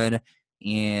he would.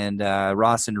 And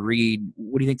Ross and Reed,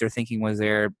 what do you think they're thinking was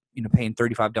there? Paying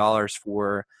 $35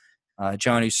 for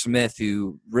Jonnu Smith,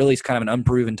 who really is kind of an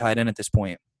unproven tight end at this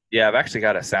point. Yeah, I've actually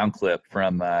got a sound clip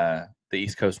from the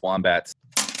East Coast Wombats.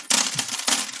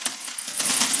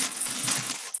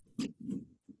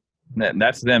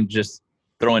 That's them just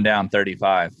throwing down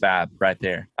 35 Fab right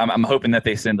there. I'm hoping that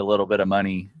they send a little bit of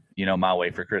money, my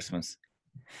way for Christmas.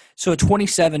 So a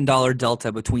 $27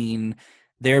 delta between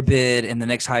their bid and the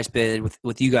next highest bid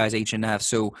with you guys, H&F.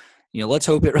 So, let's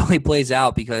hope it really plays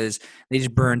out, because they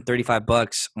just burned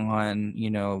 $35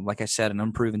 on, like I said, an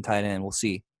unproven tight end. We'll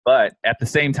see. But at the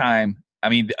same time,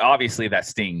 obviously that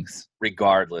stings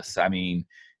regardless.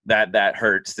 That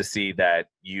hurts to see that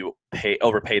you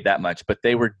overpaid that much, but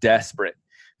they were desperate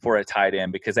for a tight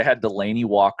end because they had Delaney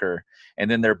Walker, and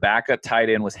then their backup tight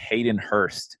end was Hayden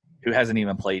Hurst, who hasn't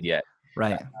even played yet.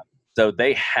 Right. So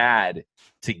they had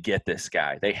to get this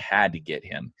guy. They had to get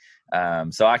him.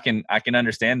 So I can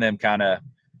understand them kind of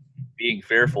being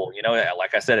fearful.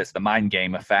 Like I said, it's the mind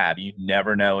game of Fab. You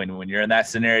never know, and when you're in that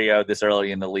scenario this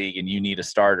early in the league and you need a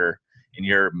starter and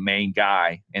your main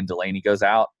guy and Delaney goes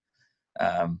out,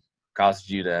 causes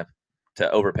you to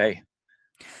overpay.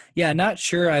 Yeah, not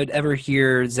sure I'd ever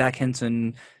hear Zach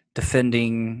Henson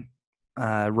defending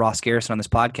Ross Garrison on this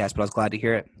podcast, but I was glad to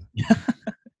hear it.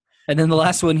 And then the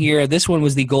last one here, this one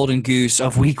was the golden goose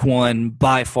of week one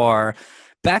by far.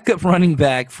 Backup running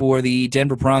back for the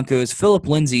Denver Broncos, Philip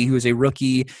Lindsay, who is a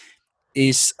rookie,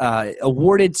 is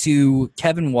awarded to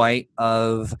Kevin White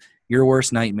of Your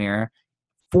Worst Nightmare,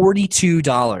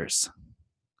 $42.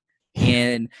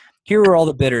 And here are all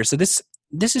the bidders. So this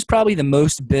is probably the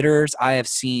most bidders I have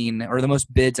seen, or the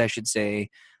most bids, I should say,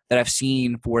 that I've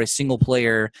seen for a single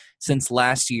player since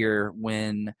last year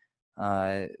when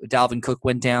Dalvin Cook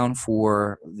went down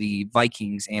for the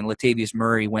Vikings and Latavius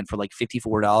Murray went for like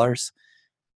 $54.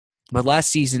 But last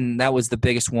season, that was the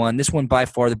biggest one. This one by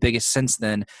far the biggest since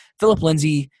then. Philip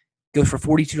Lindsay goes for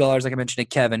 $42, like I mentioned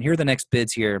to Kevin. Here are the next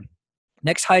bids here.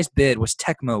 Next highest bid was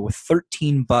Tecmo with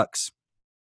 $13.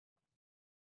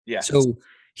 Yeah. So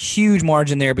huge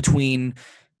margin there between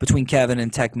Kevin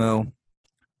and Tecmo.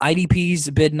 IDP's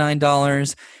bid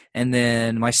 $9, and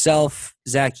then myself,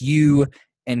 Zach, you,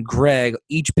 and Greg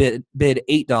each bid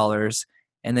 $8,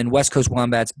 and then West Coast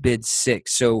Wombats bid $6.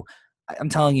 So I'm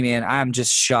telling you, man, I'm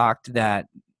just shocked that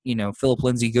Philip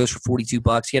Lindsay goes for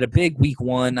 $42. He had a big week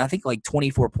one, I think like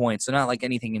 24 points, so not like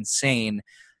anything insane,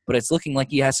 but it's looking like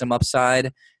he has some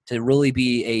upside to really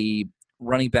be a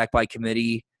running back by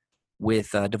committee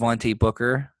with Devontae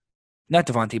Booker. Not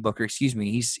Devontae Booker, excuse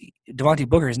me. Devontae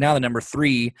Booker is now the number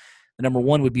 3. The number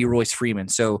 1 would be Royce Freeman.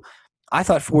 So I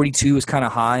thought 42 was kind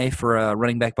of high for a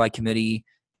running back by committee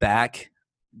back.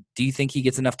 Do you think he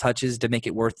gets enough touches to make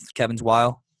it worth Kevin's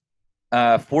while?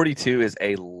 42 is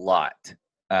a lot.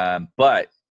 But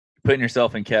putting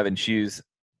yourself in Kevin's shoes,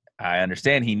 I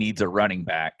understand he needs a running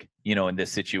back, in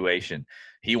this situation.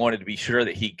 He wanted to be sure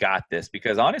that he got this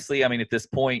because honestly, at this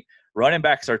point, running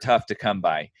backs are tough to come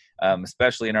by,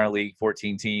 especially in our league,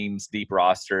 14 teams, deep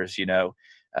rosters,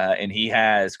 and he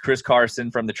has Chris Carson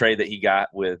from the trade that he got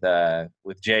with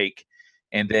Jake.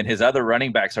 And then his other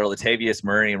running backs are Latavius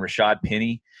Murray and Rashad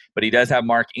Penny, but he does have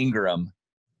Mark Ingram,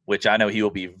 which I know he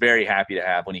will be very happy to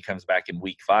have when he comes back in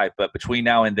week 5. But between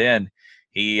now and then,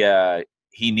 he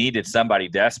needed somebody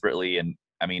desperately. And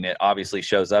it obviously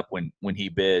shows up when he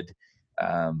bid,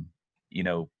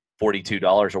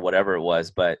 $42 or whatever it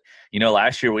was. But,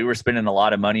 last year we were spending a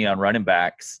lot of money on running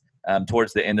backs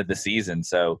towards the end of the season.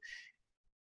 So,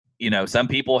 some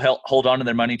people hold on to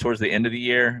their money towards the end of the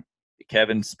year.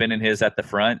 Kevin's spending his at the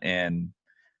front, and,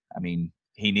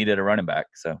 he needed a running back.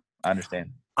 So I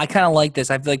understand. I kind of like this.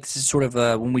 I feel like this is sort of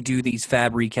when we do these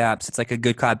fab recaps, it's like a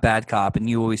good cop, bad cop, and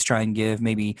you always try and give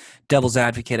maybe devil's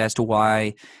advocate as to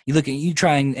why you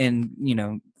try and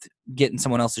get in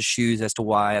someone else's shoes as to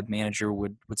why a manager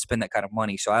would spend that kind of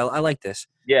money. So I like this.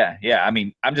 Yeah.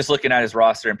 I'm just looking at his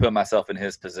roster and putting myself in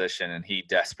his position, and he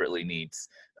desperately needs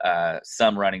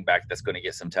some running back that's going to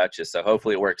get some touches. So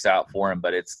hopefully it works out for him,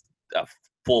 but it's a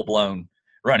full-blown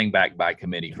running back by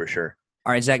committee for sure.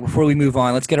 All right, Zach, before we move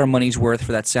on, let's get our money's worth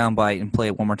for that soundbite and play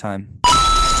it one more time.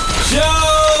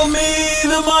 Show me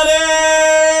the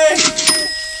money!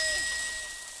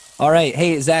 All right.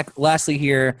 Hey, Zach, lastly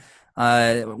here,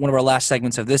 one of our last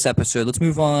segments of this episode. Let's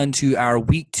move on to our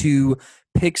Week 2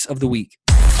 Picks of the Week.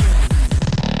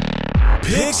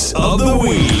 Picks of the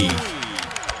Week.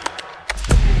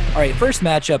 All right, first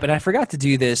matchup, and I forgot to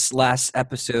do this last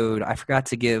episode. I forgot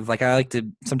to give, I like to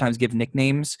sometimes give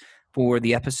nicknames for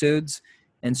the episodes.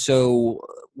 And so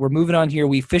we're moving on here.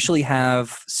 We officially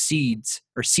have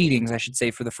seedings, I should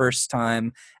say, for the first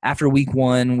time after week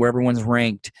 1 where everyone's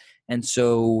ranked. And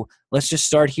so let's just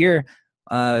start here.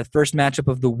 First matchup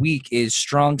of the week is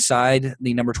Strong Side,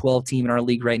 the number 12 team in our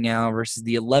league right now, versus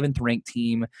the 11th ranked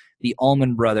team, the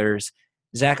Allman Brothers.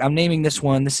 Zach, I'm naming this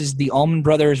one. This is the Allman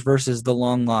Brothers versus the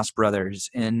Long Lost Brothers,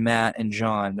 and Matt and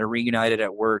John. They're reunited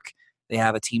at work. They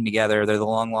have a team together. They're the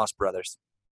Long Lost Brothers.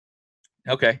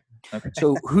 Okay.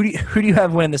 So who do you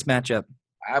have winning this matchup?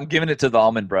 I'm giving it to the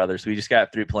Allman Brothers. We just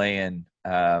got through playing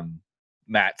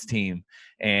Matt's team,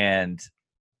 and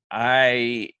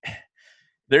they're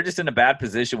just in a bad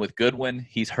position with Goodwin.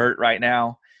 He's hurt right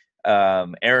now.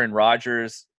 Aaron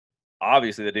Rodgers,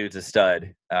 obviously the dude's a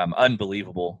stud.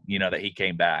 Unbelievable, that he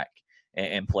came back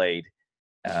and played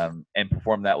and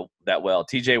performed that well.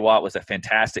 TJ Watt was a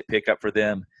fantastic pickup for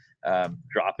them,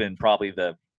 dropping probably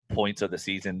the points of the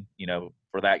season,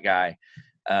 for that guy.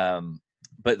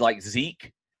 But like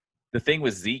Zeke, the thing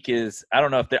with Zeke is, I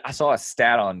don't know if I saw a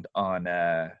stat on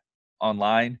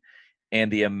online, and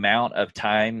the amount of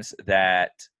times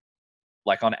that,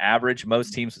 like on average,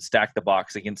 most teams would stack the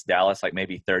box against Dallas like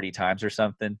maybe 30 times or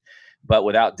something. But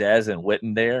without Dez and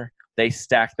Witten there, they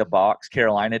stacked the box.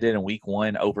 Carolina did in week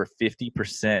 1 over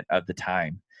 50% of the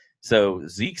time. So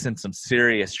Zeke's in some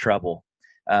serious trouble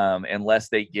unless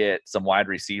they get some wide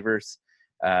receivers.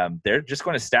 They're just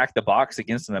going to stack the box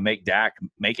against them and make Dak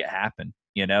make it happen,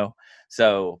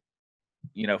 So,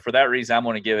 for that reason, I'm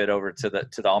going to give it over to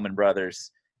the Allman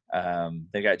Brothers.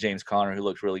 They got James Conner, who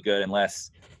looks really good.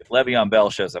 Unless if Le'Veon Bell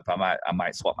shows up, I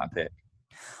might swap my pick.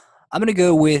 I'm going to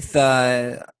go with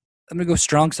I'm going to go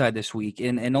strong side this week,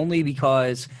 and only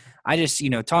because I just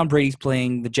Tom Brady's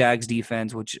playing the Jags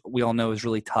defense, which we all know is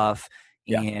really tough.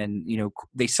 Yeah. And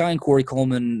they signed Corey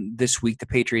Coleman this week. The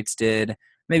Patriots did.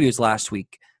 Maybe it was last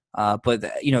week. But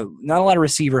not a lot of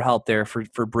receiver help there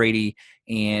for Brady,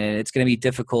 and it's going to be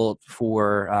difficult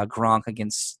for Gronk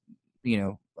against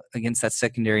that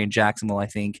secondary in Jacksonville. I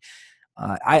think.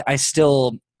 I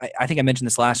think I mentioned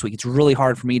this last week. It's really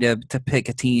hard for me to pick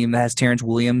a team that has Terrence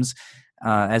Williams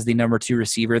as the number 2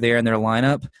 receiver there in their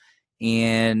lineup,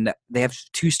 and they have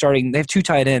two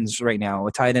tight ends right now.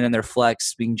 A tight end in their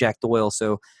flex being Jack Doyle.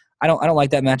 So I don't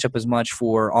like that matchup as much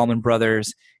for Allman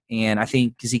Brothers. And I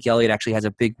think Zeke Elliott actually has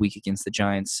a big week against the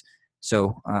Giants.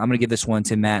 So I'm going to give this one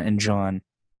to Matt and John.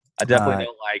 I definitely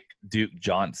don't like Duke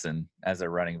Johnson as a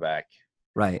running back.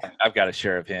 Right. I've got a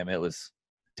share of him. It was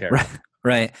terrible.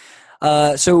 Right.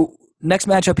 So next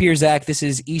matchup here, Zach, this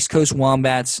is East Coast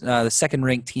Wombats, the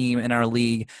second-ranked team in our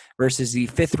league, versus the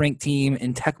fifth-ranked team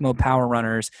in Tecmo Power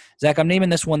Runners. Zach, I'm naming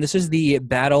this one. This is the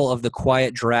battle of the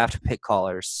quiet draft pick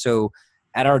callers. So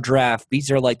at our draft,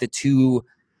 these are like the 2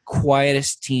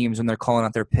 quietest teams when they're calling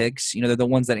out their picks. They're the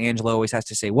ones that Angelo always has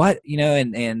to say, what?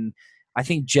 And I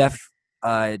think Jeff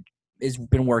has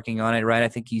been working on it, right? I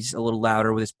think he's a little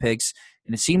louder with his picks.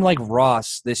 And it seemed like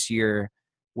Ross this year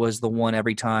was the one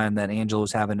every time that Angelo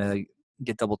was having to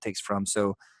get double takes from.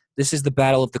 So this is the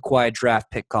battle of the quiet draft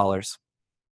pick callers.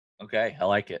 Okay, I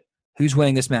like it. Who's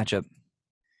winning this matchup?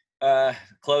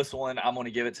 Close one. I'm going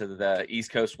to give it to the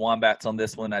East Coast Wombats on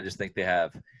this one. I just think they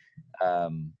have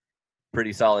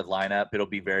pretty solid lineup. It'll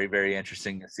be very, very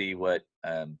interesting to see what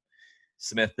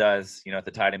Smith does, at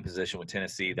the tight end position with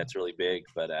Tennessee. That's really big.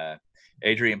 But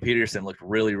Adrian Peterson looked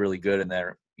really, really good in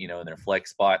their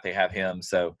flex spot. They have him.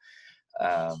 So,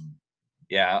 I'm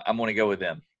going to go with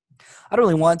them. I don't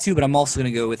really want to, but I'm also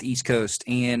going to go with East Coast.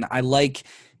 And I like,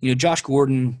 Josh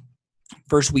Gordon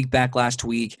First week back last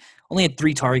week, only had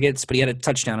 3 targets, but he had a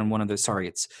touchdown on one of those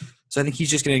targets. So I think he's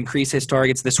just going to increase his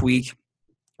targets this week.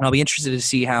 And I'll be interested to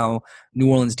see how New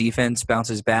Orleans defense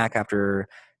bounces back after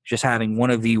just having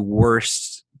one of the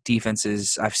worst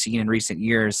defenses I've seen in recent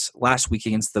years last week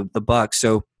against the Bucs.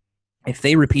 So if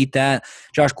they repeat that,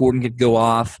 Josh Gordon could go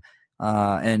off.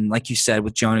 And like you said,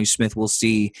 with Jonnu Smith, we'll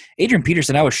see. Adrian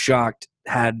Peterson, I was shocked,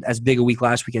 had as big a week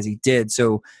last week as he did.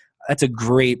 So that's a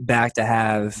great back to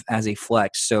have as a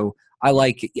flex. So I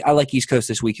like East Coast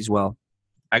this week as well.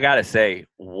 I got to say,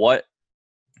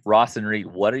 Ross and Reed,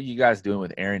 what are you guys doing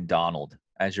with Aaron Donald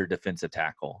as your defensive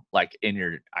tackle, like in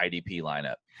your IDP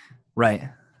lineup? Right.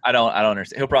 I don't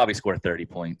understand. He'll probably score 30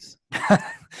 points.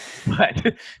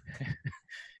 But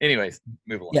anyways,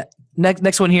 move along. Yeah.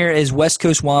 Next one here is West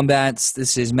Coast Wombats.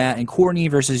 This is Matt and Courtney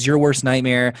versus your worst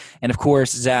nightmare. And, of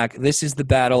course, Zach, this is the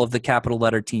battle of the capital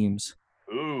letter teams.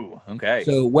 Ooh, okay.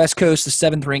 So West Coast, the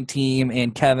 7th-ranked team,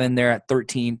 and Kevin, they're at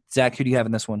 13th. Zach, who do you have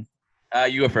in this one?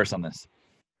 You go first on this.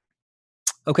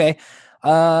 Okay.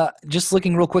 Just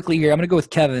looking real quickly here, I'm going to go with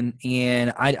Kevin,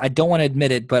 and I don't want to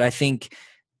admit it, but I think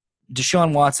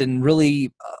Deshaun Watson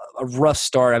really a rough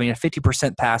start. I mean, a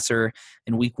 50% passer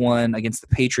in week 1 against the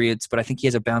Patriots, but I think he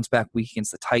has a bounce-back week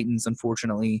against the Titans,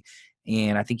 unfortunately,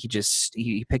 and I think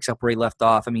he picks up where he left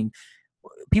off. I mean,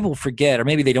 people forget, or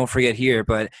maybe they don't forget here,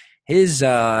 but his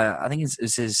I think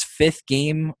it's his 5th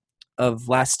game of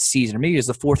last season, or maybe it was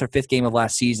the 4th or 5th game of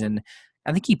last season.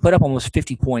 I think he put up almost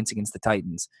 50 points against the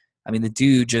Titans. I mean, the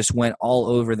dude just went all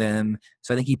over them.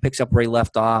 So I think he picks up where he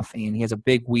left off, and he has a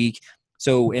big week.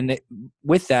 So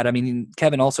with that, I mean,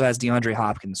 Kevin also has DeAndre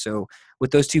Hopkins. So with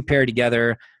those two paired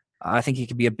together, I think it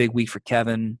could be a big week for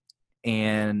Kevin.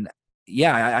 And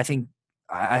yeah, I think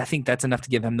that's enough to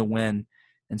give him the win.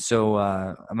 And so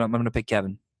I'm going to pick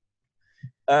Kevin.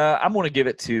 I'm going to give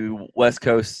it to West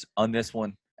Coast on this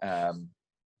one.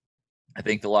 I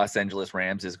think the Los Angeles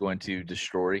Rams is going to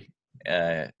destroy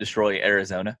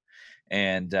Arizona.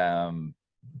 And I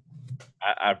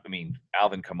mean,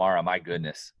 Alvin Kamara, my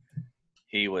goodness,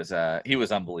 he was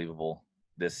unbelievable.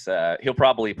 He'll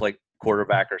probably play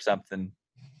quarterback or something,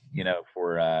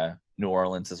 for New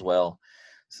Orleans as well.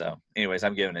 So anyways,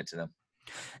 I'm giving it to them.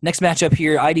 Next matchup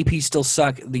here, IDP still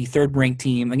suck, the 3rd-ranked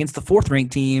team against the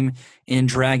 4th-ranked team in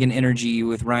Dragon Energy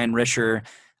with Ryan Risher.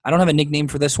 I don't have a nickname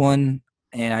for this one,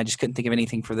 and I just couldn't think of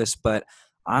anything for this, but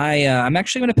I'm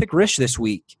actually going to pick Rish this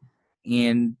week.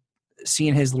 And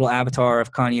seeing his little avatar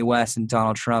of Kanye West and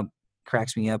Donald Trump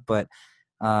cracks me up. But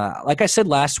like I said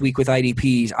last week with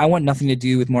IDPs, I want nothing to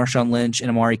do with Marshawn Lynch and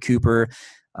Amari Cooper.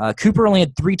 Cooper only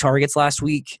had 3 targets last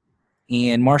week,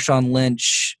 and Marshawn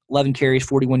Lynch, 11 carries,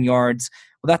 41 yards.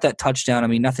 Without that touchdown, I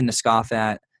mean, nothing to scoff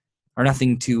at or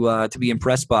nothing to be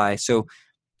impressed by. So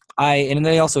and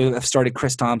they also have started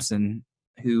Chris Thompson,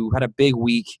 who had a big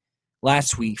week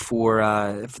last week for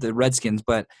the Redskins.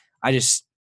 But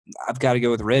I've got to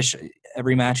go with Rish.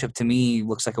 Every matchup to me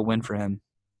looks like a win for him.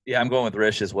 Yeah, I'm going with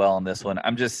Rish as well on this one.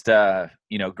 I'm just,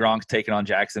 Gronk's taking on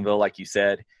Jacksonville, like you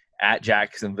said, at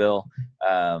Jacksonville.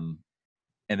 And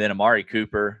then Amari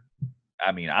Cooper.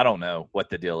 I mean, I don't know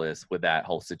what the deal is with that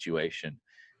whole situation.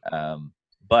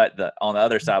 But on the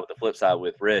other side, with the flip side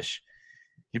with Rish,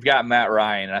 you've got Matt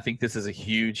Ryan, and I think this is a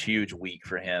huge, huge week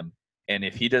for him. And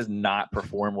if he does not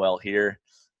perform well here,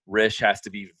 Rish has to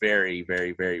be very,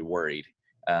 very, very worried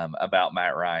about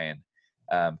Matt Ryan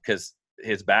because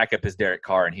his backup is Derek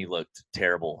Carr, and he looked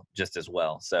terrible just as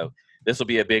well. So this will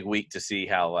be a big week to see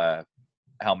how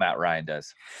Matt Ryan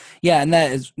does. Yeah, and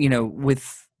that is,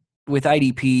 with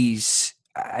IDPs,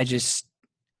 I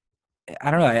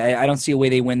don't know. I don't see a way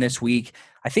they win this week.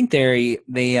 I think they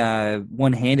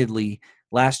won handedly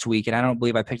last week, and I don't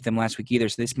believe I picked them last week either,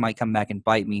 so this might come back and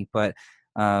bite me. But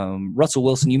Russell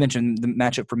Wilson, you mentioned the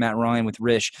matchup for Matt Ryan with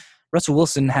Rish. Russell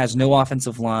Wilson has no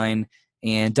offensive line,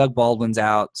 and Doug Baldwin's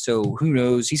out, so who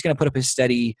knows? He's going to put up his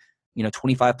steady,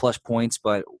 25-plus points,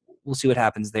 but we'll see what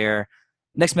happens there.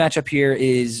 Next matchup here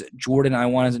is Jordan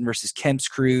Iwanizan versus Kemp's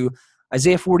crew.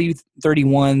 Isaiah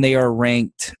 40-31, they are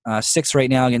ranked 6th right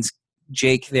now against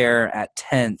Jake there at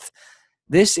 10th.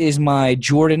 This is my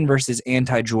Jordan versus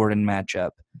anti-Jordan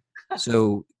matchup.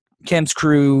 So Kemp's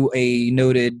crew, a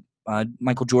noted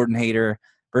Michael Jordan hater,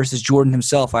 versus Jordan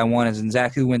himself, Iwanizan.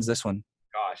 Zach, who wins this one?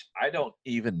 Gosh, I don't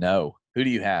even know. Who do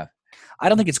you have? I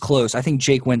don't think it's close. I think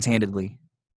Jake wins handedly.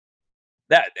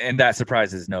 That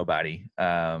surprises nobody.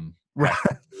 Right.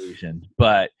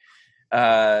 But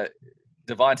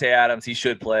Devontae Adams, he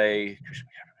should play.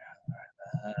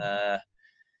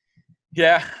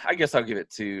 Yeah, I guess I'll give it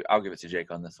to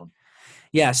Jake on this one.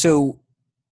 Yeah, so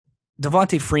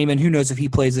Devontae Freeman, who knows if he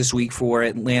plays this week for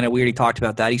Atlanta? We already talked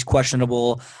about that. He's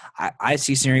questionable. I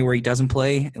see a scenario where he doesn't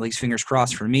play, at least fingers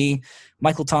crossed for me.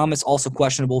 Michael Thomas, also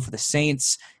questionable for the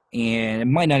Saints, and it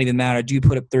might not even matter. I do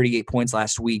put up 38 points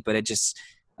last week, but it just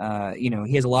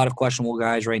he has a lot of questionable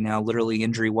guys right now, literally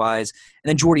injury-wise. And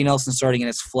then Jordy Nelson starting in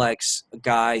his flex, a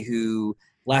guy who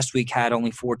last week had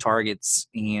only 4 targets,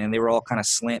 and they were all kind of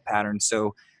slant patterns.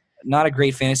 So not a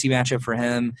great fantasy matchup for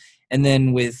him. And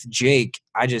then with Jake,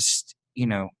 I just,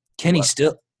 Kenny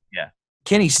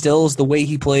Stills, the way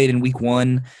he played in week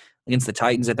 1 against the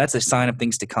Titans, that's a sign of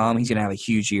things to come. He's going to have a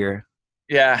huge year.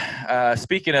 Yeah.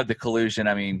 Speaking of the collusion,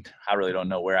 I mean, I really don't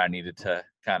know where I needed to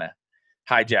kind of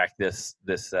hijack this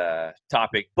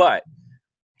topic, but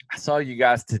I saw you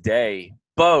guys today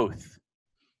both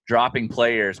dropping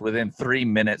players within 3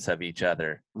 minutes of each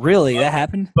other. Really? That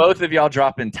happened? Both of y'all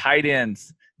dropping tight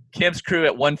ends. Kim's crew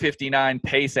at 159,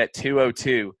 Pace at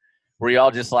 202. Were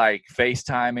y'all just like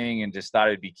FaceTiming and just thought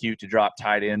it'd be cute to drop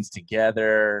tight ends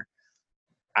together?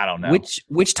 I don't know.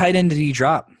 Which tight end did he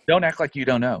drop? Don't act like you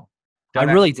don't know.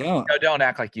 Really don't. No, don't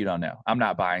act like you don't know. I'm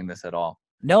not buying this at all.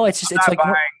 No, it's just I'm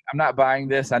not buying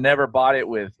this. I never bought it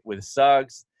with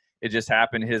Suggs. It just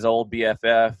happened. His old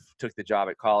BFF took the job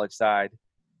at college side.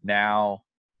 Now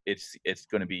it's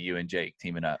going to be you and Jake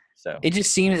teaming up. So it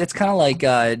just seems it's kind of like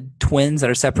twins that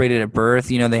are separated at birth.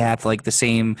 They have like the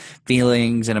same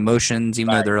feelings and emotions,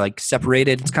 even though they're like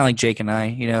separated. It's kind of like Jake and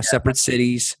I, separate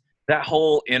cities. That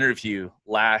whole interview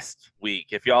last week,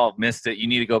 if y'all missed it, you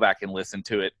need to go back and listen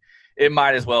to it. It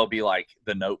might as well be like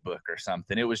The Notebook or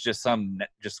something. It was just some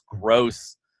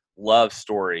gross love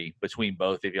story between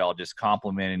both of y'all, just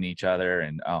complimenting each other.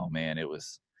 And oh man, it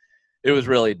was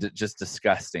really just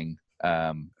disgusting.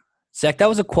 Zach, that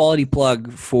was a quality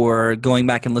plug for going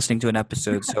back and listening to an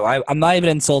episode. So I'm not even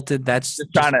insulted. I'm just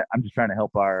trying to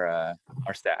help our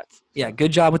stats. Yeah,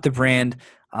 good job with the brand.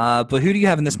 But who do you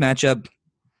have in this matchup?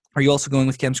 Are you also going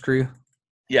with Kim's crew?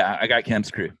 Yeah, I got Kim's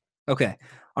crew. Okay.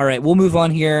 All right, we'll move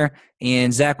on here.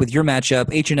 And Zach, with your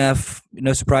matchup, H&F,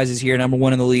 no surprises here, number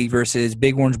 1 in the league versus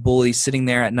Big Orange Bullies sitting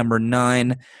there at number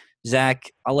 9.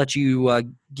 Zach, I'll let you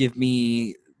give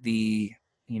me the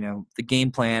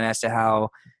game plan as to how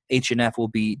H&F will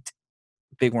beat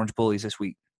Big Orange Bullies this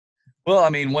week. Well, I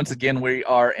mean, once again, we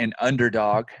are an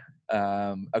underdog,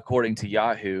 according to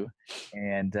Yahoo,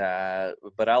 and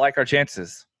but I like our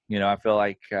chances. I feel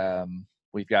like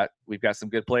we've got some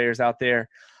good players out there.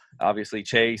 Obviously,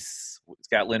 Chase, it's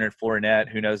got Leonard Fournette.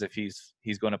 Who knows if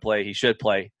he's going to play? He should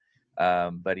play,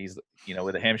 but he's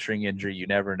with a hamstring injury, you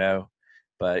never know.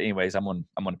 But anyways, I'm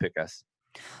gonna pick us.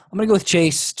 I'm gonna go with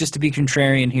Chase just to be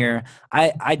contrarian here.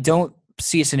 I don't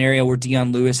see a scenario where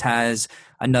Dion Lewis has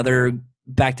another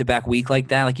back-to-back week like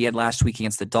that, like he had last week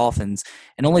against the Dolphins,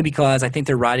 and only because I think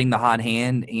they're riding the hot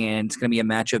hand and it's going to be a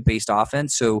matchup-based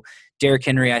offense. So Derrick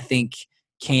Henry, I think,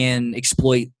 can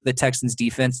exploit the Texans'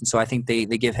 defense, and so I think they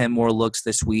give him more looks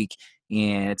this week,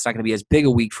 and it's not going to be as big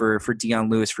a week for Dion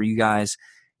Lewis for you guys.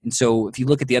 And so if you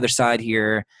look at the other side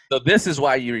here. So this is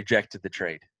why you rejected the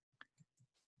trade.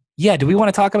 Yeah, do we want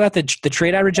to talk about the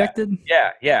trade I rejected?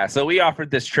 Yeah. So we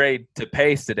offered this trade to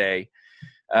Pace today,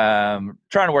 trying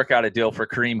to work out a deal for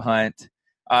Kareem Hunt,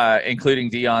 including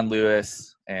Dion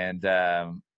Lewis, and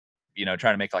trying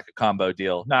to make like a combo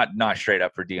deal, not straight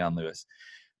up for Dion Lewis.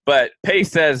 But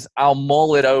Pace says I'll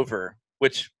mull it over,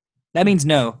 which that means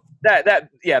no. That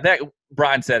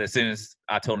Brian said as soon as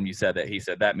I told him you said that, he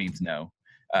said that means no.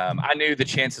 I knew the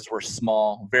chances were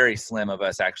small, very slim of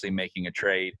us actually making a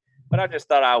trade. But I just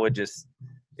thought I would just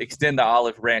extend the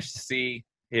olive branch to see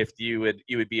if you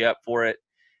would be up for it.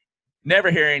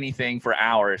 Never hear anything for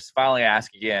hours. Finally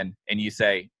ask again, and you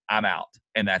say, I'm out.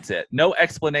 And that's it. No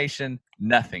explanation,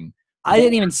 nothing.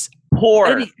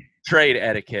 Poor trade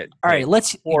etiquette. All right,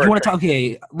 let's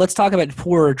talk about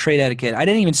poor trade etiquette. I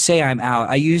didn't even say I'm out.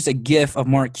 I used a GIF of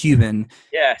Mark Cuban.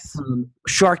 Yes. From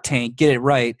Shark Tank, get it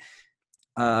right.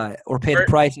 Or pay the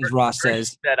price, as Ross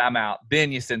says. You said I'm out.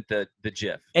 Then you sent the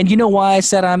GIF. And you know why I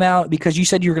said I'm out? Because you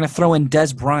said you were going to throw in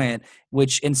Des Bryant,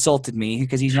 which insulted me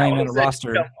because he's not even on the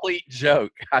roster. Complete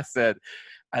joke. I said,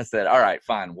 all right,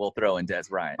 fine. We'll throw in Des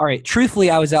Bryant. All right. Truthfully,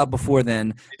 I was out before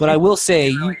then. But I will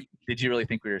say did you really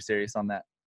think we were serious on that?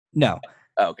 No.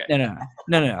 Oh, okay.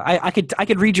 No. I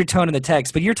could read your tone in the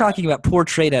text, but you're talking about poor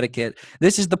trade etiquette.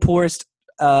 This is the poorest,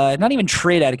 not even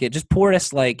trade etiquette, just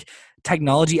poorest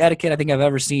technology etiquette I think I've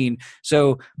ever seen.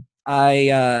 So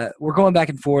we're going back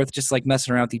and forth, just like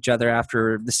messing around with each other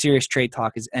after the serious trade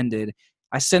talk has ended.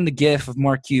 I send the GIF of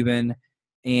Mark Cuban,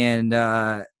 and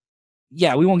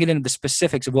yeah, we won't get into the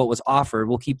specifics of what was offered.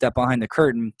 We'll keep that behind the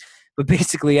curtain. But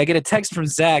basically, I get a text from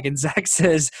Zach, and Zach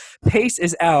says, Pace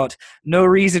is out, no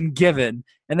reason given.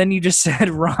 And then you just said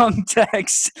wrong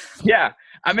text. Yeah,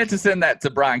 I meant to send that to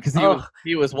Brian because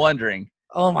he was wondering.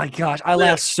 Oh, my gosh. I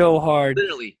laughed so hard.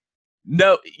 Literally.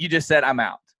 No, you just said I'm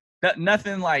out.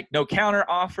 Nothing like no counter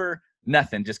offer,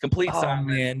 nothing. Just complete silence.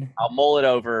 Man. I'll mull it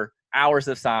over. Hours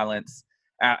of silence.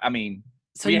 I mean,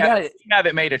 So we you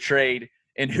haven't made a trade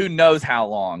in who knows how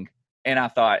long. And I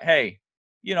thought, hey,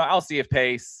 I'll see if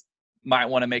Pace might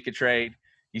want to make a trade.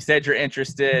 You said you're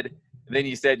interested. Then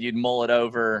you said you'd mull it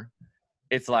over.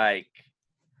 It's like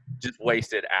just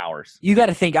wasted hours. You got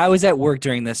to think, I was at work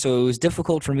during this, so it was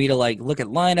difficult for me to look at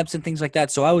lineups and things like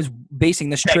that. So I was basing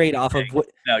this trade off of what.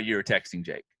 No, you were texting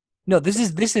Jake. No, this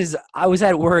is. I was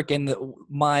at work, and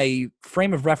my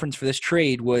frame of reference for this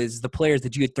trade was the players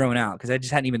that you had thrown out because I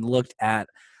just hadn't even looked at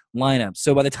lineups.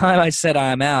 So by the time I said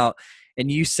I'm out,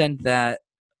 and you sent that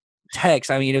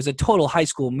text, I mean it was a total high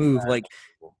school move, like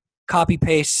copy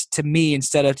paste to me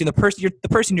instead of to the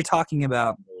person you're talking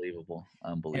about. Unbelievable.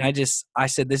 And I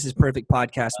said this is perfect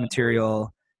podcast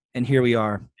material, and here we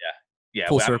are. Yeah,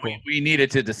 full circle. We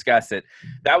needed to discuss it.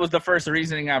 That was the first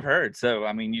reasoning I've heard. So,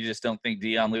 I mean, you just don't think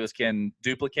Dion Lewis can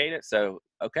duplicate it. So,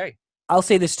 okay. I'll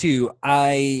say this too.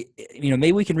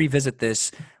 Maybe we can revisit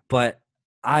this, but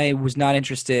I was not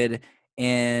interested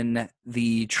in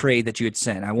the trade that you had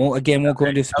sent. I won't go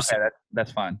into specific. Okay,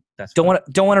 that's fine. Don't want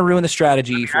to ruin the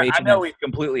strategy for H&M. I know we've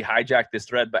completely hijacked this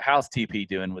thread, but how's TP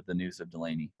doing with the news of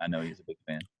Delaney? I know he's a big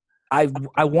fan.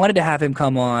 I wanted to have him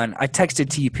come on. I texted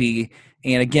TP,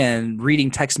 and again,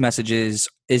 reading text messages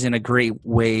isn't a great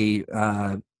way.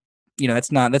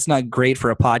 That's not great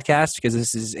for a podcast because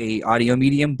this is a audio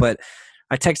medium. But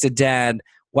I texted Dad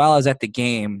while I was at the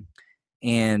game,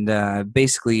 and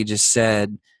basically just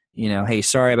said, hey,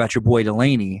 sorry about your boy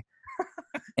Delaney.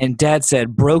 And Dad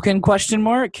said, broken ?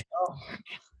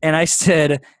 And I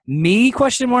said, me ?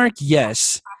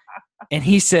 Yes. And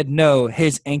he said, no,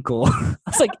 his ankle. I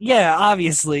was like, yeah,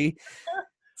 obviously.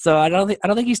 So I don't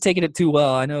think he's taking it too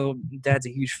well. I know Dad's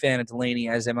a huge fan of Delaney,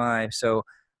 as am I. So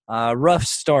rough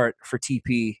start for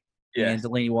TP and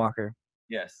Delaney Walker.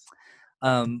 Yes.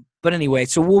 But anyway,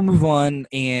 so we'll move on.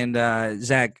 And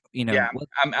Zach, Yeah,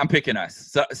 I'm picking us.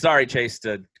 So, sorry, Chase,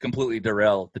 to completely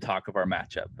derail the talk of our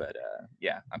matchup. But,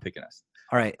 I'm picking us.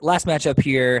 All right, last matchup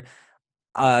here.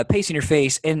 Pace in your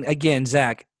face. And again,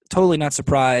 Zach, totally not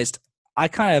surprised. I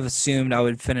kind of assumed I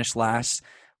would finish last,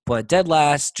 but dead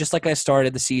last, just like I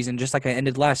started the season, just like I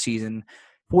ended last season.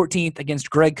 14th against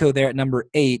Gregco there at number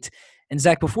 8. And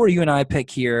Zach, before you and I pick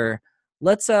here,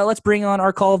 let's bring on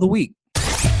our call of the week.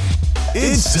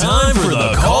 It's time for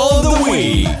the call of the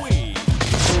week.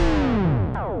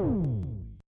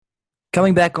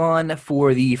 Coming back on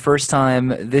for the first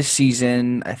time this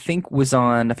season, I think was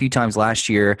on a few times last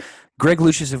year, Greg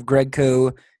Lucius of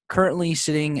Gregco, currently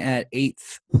sitting at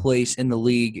 8th place in the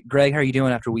league. Greg, how are you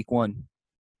doing after week 1?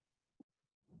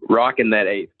 Rocking that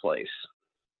 8th place.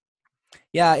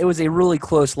 Yeah, it was a really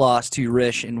close loss to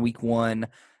Rish in week 1.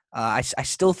 I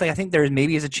still think there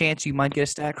maybe is a chance you might get a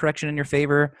stat correction in your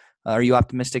favor. Are you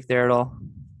optimistic there at all?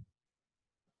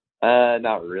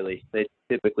 Not really. They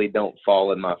typically don't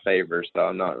fall in my favor, so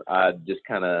I'm not. I just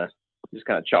kind of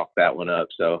chalk that one up.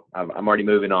 So I'm already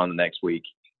moving on the next week.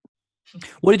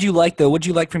 What did you like though? What did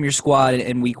you like from your squad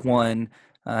in week 1?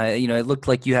 It looked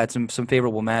like you had some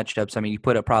favorable matchups. I mean, you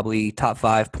put up probably top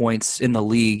 5 points in the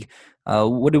league.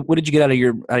 What did you get out of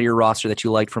your roster that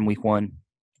you liked from week 1?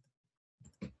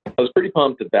 I was pretty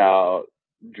pumped about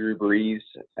Drew Brees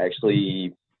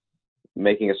actually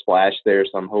making a splash there,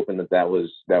 so I'm hoping that was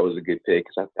a good pick.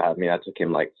 Cause I took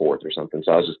him like 4th or something.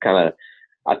 So I was just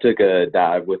I took a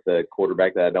dive with a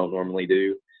quarterback that I don't normally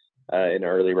do in the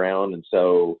early round, and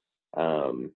so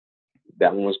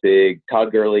that one was big.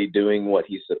 Todd Gurley doing what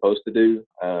he's supposed to do.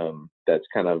 That's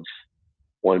kind of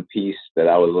one piece that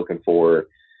I was looking for.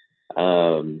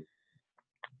 Other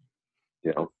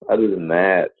than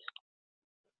that,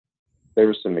 there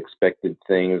were some expected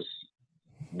things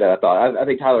that I thought. I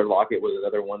think Tyler Lockett was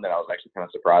another one that I was actually kind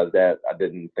of surprised at. I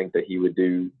didn't think that he would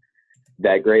do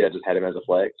that great. I just had him as a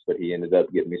flex, but he ended up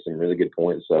getting me some really good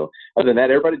points. So other than that,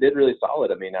 everybody did really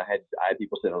solid. I mean, I had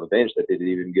people sitting on the bench that did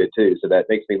even good too. So that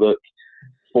makes me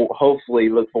hopefully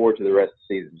look forward to the rest of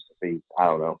the season. To see, I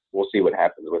don't know. We'll see what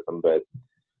happens with them, but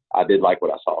I did like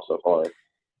what I saw so far.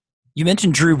 You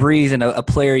mentioned Drew Brees and a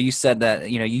player. You said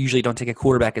that you usually don't take a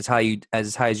quarterback as high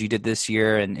as you did this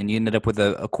year, and you ended up with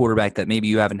a quarterback that maybe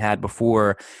you haven't had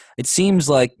before. It seems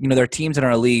like there are teams in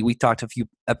our league. We talked a few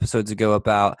episodes ago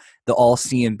about the All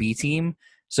CMB team.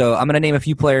 So I'm going to name a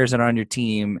few players that are on your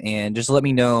team, and just let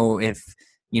me know if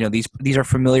these are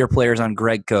familiar players on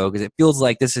Greg Co. Because it feels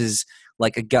like this is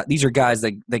like these are guys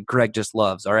that Greg just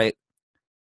loves. All right,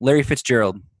 Larry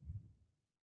Fitzgerald.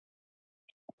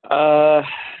 I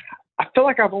feel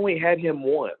like I've only had him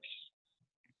once,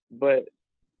 but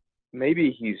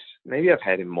maybe I've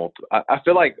had him multiple. I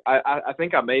feel like I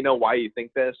think I may know why you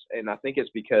think this, and I think it's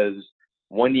because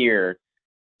one year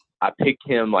I picked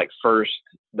him like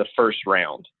the first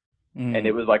round, and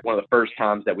it was like one of the first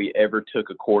times that we ever took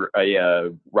a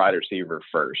wide receiver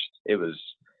first. It was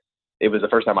the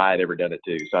first time I had ever done it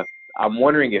too. So I'm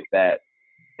wondering if that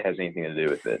has anything to do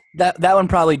with it. That one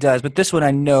probably does, but this one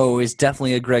I know is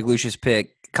definitely a Greg Lucius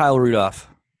pick. Kyle Rudolph.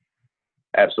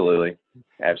 Absolutely.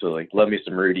 Love me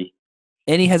some Rudy.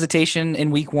 Any hesitation in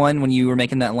week one when you were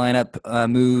making that lineup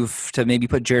move to maybe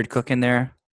put Jared Cook in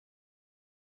there?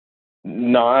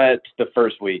 Not the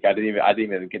first week. I didn't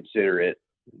even consider it.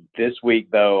 This week,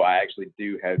 though, I actually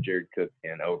do have Jared Cook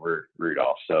in over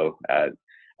Rudolph. So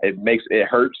it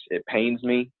hurts. It pains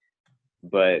me,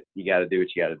 but you got to do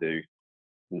what you got to do.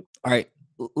 All right.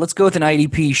 Let's go with an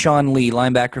IDP, Sean Lee,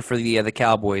 linebacker for the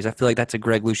Cowboys. I feel like that's a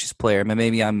Greg Lucius player.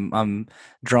 Maybe I'm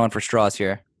drawing for straws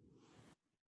here.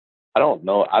 I don't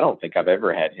know. I don't think I've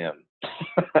ever had him,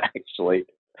 actually.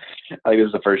 I think this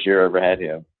is the first year I ever had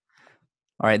him.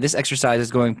 All right, this exercise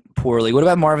is going poorly. What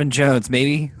about Marvin Jones,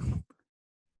 maybe?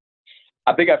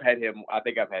 I think I've had him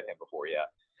before, yeah.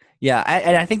 Yeah,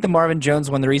 and I think the Marvin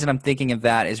Jones one, the reason I'm thinking of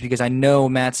that is because I know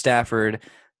Matt Stafford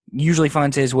usually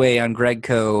finds his way on Greg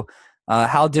Co.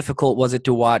 How difficult was it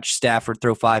to watch Stafford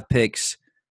throw 5 picks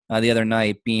the other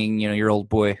night, being your old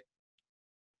boy?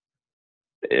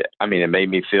 It made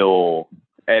me feel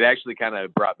 – it actually kind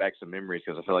of brought back some memories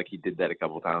because I feel like he did that a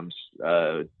couple of times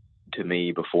to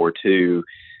me before too.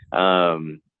 I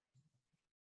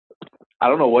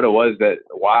don't know what it was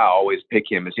why I always pick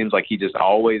him. It seems like he just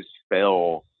always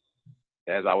fell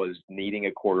as I was needing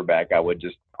a quarterback. I would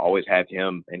just always have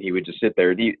him, and he would just sit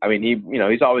there. He's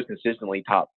always consistently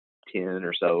top 10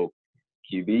 or so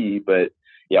QB, but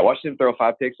yeah, watching him throw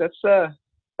 5 picks, that's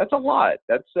a lot.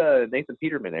 That's Nathan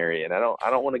Peterman area, and I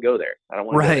don't want to go there. I don't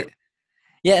want to go there.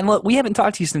 Yeah, and look, we haven't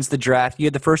talked to you since the draft. You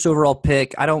had the first overall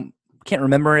pick. Can't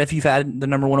remember if you've had the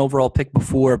number 1 overall pick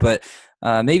before, but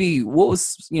maybe what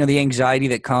was the anxiety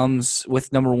that comes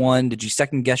with number 1? Did you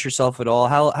second guess yourself at all?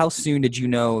 How soon did you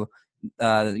know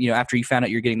after you found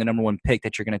out you're getting the number 1 pick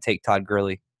that you're going to take Todd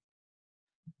Gurley?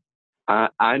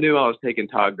 I knew I was taking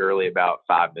Todd Gurley about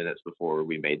 5 minutes before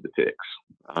we made the picks.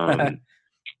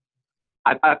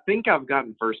 I think I've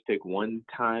gotten first pick one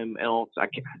time else.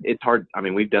 It's hard.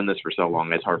 We've done this for so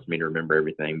long. It's hard for me to remember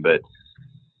everything, but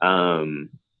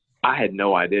I had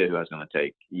no idea who I was going to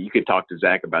take. You could talk to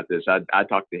Zach about this. I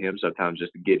talk to him sometimes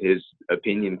just to get his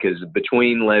opinion, because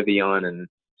between Le'Veon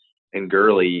and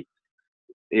Gurley,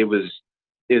 it was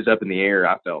up in the air.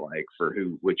 I felt like for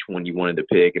which one you wanted to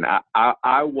pick, and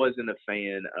I wasn't a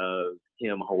fan of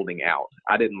him holding out.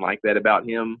 I didn't like that about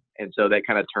him, and so that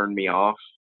kind of turned me off.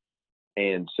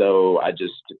 And so I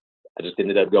just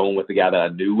ended up going with the guy that I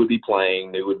knew would be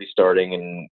playing, knew would be starting,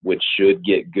 and which should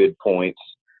get good points.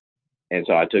 And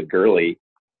so I took Gurley.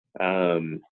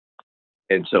 And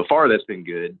so far that's been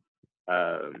good.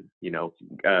 Le'Veon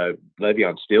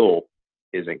still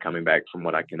isn't coming back from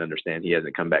what I can understand. He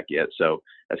hasn't come back yet. So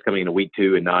that's coming in week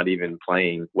 2 and not even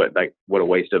playing. What a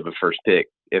waste of a first pick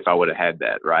if I would have had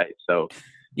that, right? So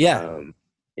yeah.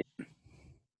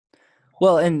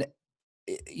 Well, and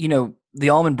the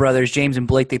Allman brothers, James and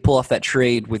Blake, they pull off that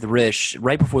trade with Rish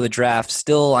right before the draft.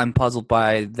 Still, I'm puzzled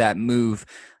by that move.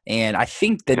 And I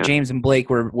think that James and Blake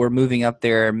were moving up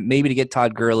there maybe to get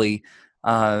Todd Gurley.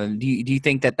 Do you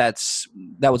think that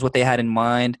was what they had in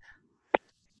mind?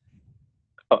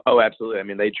 Oh,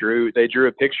 absolutely. They drew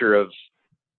a picture of,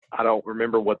 I don't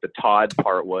remember what the Todd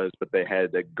part was, but they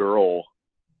had the girl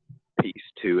piece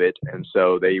to it. And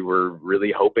so they were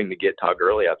really hoping to get Todd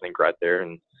Gurley, I think, right there.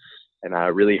 And I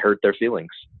really hurt their feelings.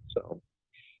 So,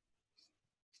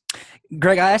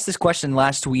 Greg, I asked this question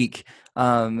last week,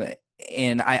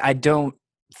 and I don't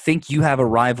think you have a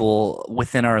rival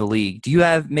within our league. Do you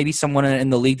have maybe someone in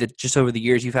the league that just over the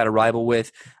years you've had a rival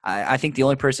with? I think the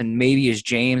only person maybe is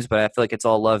James, but I feel like it's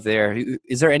all love there.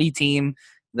 Is there any team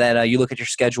that you look at your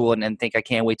schedule and think, I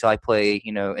can't wait till I play,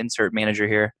 insert manager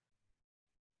here?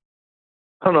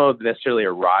 I don't know if necessarily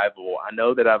a rival. I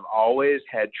know that I've always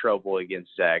had trouble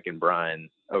against Zach and Brian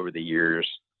over the years.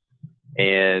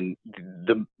 And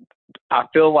I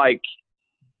feel like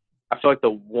the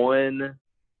one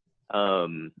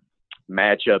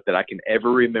matchup that I can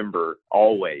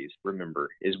always remember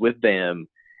is with them.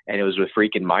 and it was with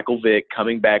freaking Michael Vick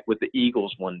coming back with the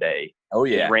Eagles one day. Oh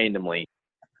yeah. Just randomly.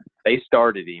 They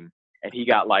started him, and he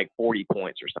got like 40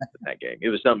 points or something that game. It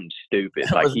was something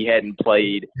stupid. Like he hadn't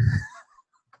played,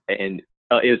 and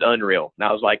it was unreal. And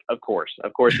I was like, of course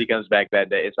he comes back that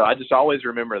day. And so I just always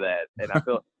remember that. And I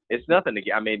feel it's nothing to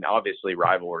get. I mean, obviously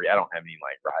rivalry. I don't have any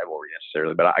like rivalry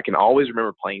necessarily, but I can always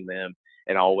remember playing them,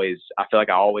 and I feel like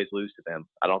I always lose to them.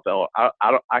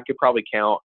 I could probably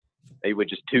count maybe with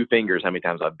just 2 fingers how many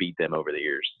times I've beat them over the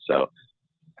years. So,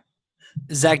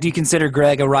 Zach, do you consider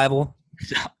Greg a rival?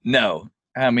 No.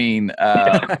 I mean,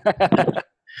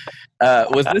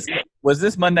 was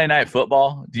this Monday Night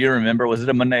Football? Do you remember? Was it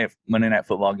a Monday Night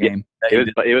Football game?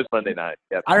 It was Monday night.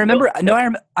 Yeah. I remember. No,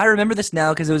 I remember this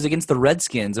now because it was against the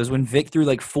Redskins. It was when Vic threw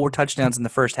like 4 touchdowns in the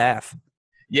first half.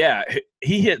 Yeah,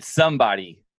 he hit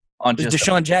somebody on It was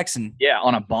Deshaun Jackson. Yeah,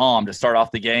 on a bomb to start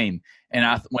off the game.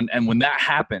 And when that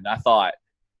happened, I thought,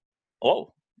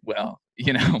 oh, well,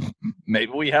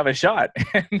 maybe we have a shot.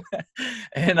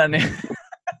 and I knew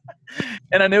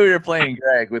and I knew we were playing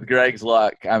Greg with Greg's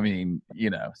luck. I mean,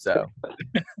 so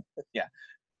yeah.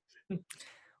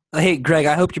 Hey, Greg,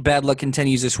 I hope your bad luck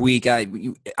continues this week.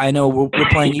 I know we're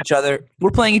playing each other.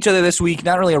 We're playing each other this week.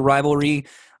 Not really a rivalry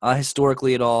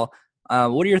historically at all.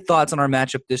 What are your thoughts on our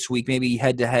matchup this week? Maybe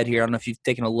head to head here. I don't know if you've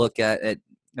taken a look at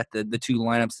the 2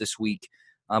 lineups this week.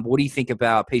 But what do you think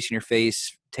about pacing your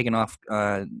face, taking off,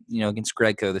 against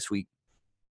Gregco this week?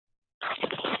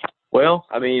 Well,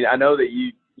 I mean, I know that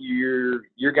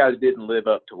your guys didn't live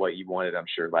up to what you wanted, I'm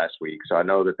sure, last week. So I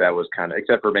know that was kind of,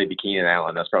 except for maybe Keenan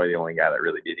Allen, that's probably the only guy that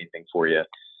really did anything for you.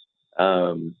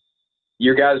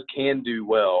 Your guys can do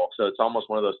well, so it's almost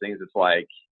one of those things. It's like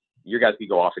your guys could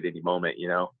go off at any moment,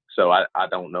 So I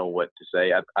don't know what to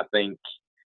say. I think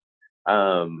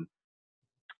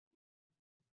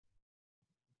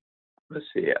let's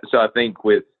see. So I think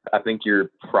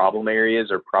your problem areas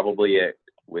are probably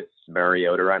with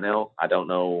Mariota right now. I don't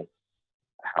know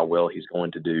how well he's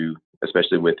going to do,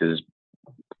 especially with his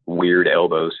weird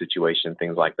elbow situation,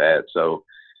 things like that. So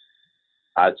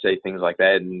I'd say things like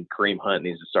that, and Kareem Hunt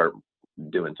needs to start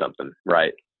doing something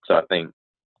right. So I think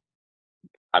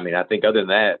other than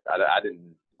that,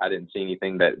 I didn't see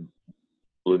anything that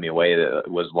blew me away that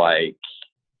was like,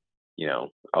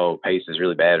 pace is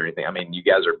really bad or anything. I mean,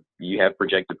 you have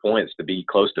projected points to be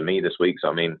close to me this week. So,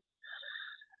 I mean,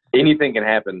 anything can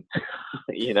happen,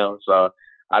 so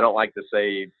I don't like to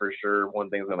say for sure one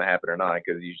thing's going to happen or not,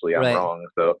 because usually I'm wrong.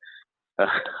 So,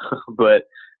 but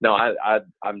no,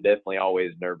 I'm definitely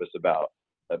always nervous about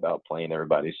playing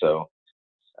everybody. So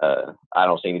I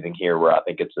don't see anything here where I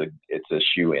think it's a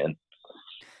shoe in.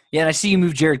 Yeah, and I see you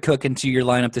move Jared Cook into your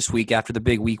lineup this week after the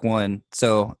big week 1.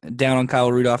 So down on Kyle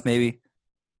Rudolph, maybe.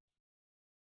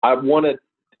 I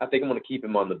think I'm going to keep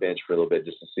him on the bench for a little bit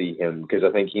just to see him, because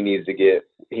I think he needs to get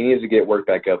worked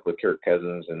back up with Kirk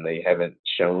Cousins, and they haven't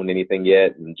shown anything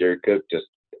yet. And Jared Cook just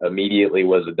immediately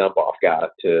was a dump off guy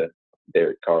to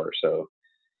Derek Carr. So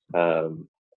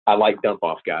I like dump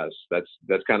off guys. That's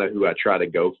kind of who I try to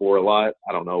go for a lot.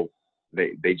 I don't know.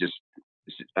 They just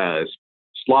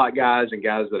slot guys and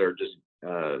guys that are just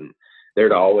there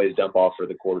to always dump off for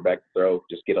the quarterback to throw,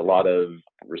 just get a lot of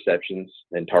receptions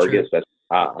and targets. Sure.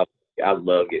 I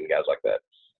love getting guys like that.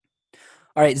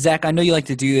 All right, Zach, I know you like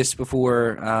to do this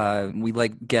before we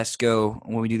let guests go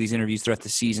when we do these interviews throughout the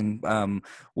season.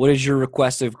 What is your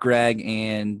request of Greg?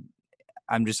 And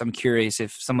I'm curious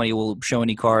if somebody will show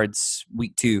any cards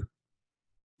week 2.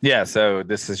 Yeah, so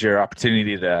this is your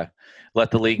opportunity to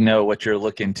let the league know what you're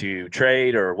looking to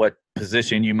trade or what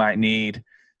position you might need.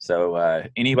 So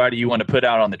anybody you want to put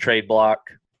out on the trade block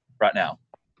right now?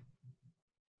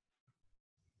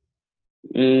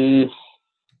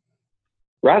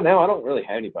 Right now, I don't really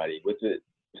have anybody. With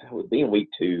being week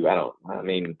 2, we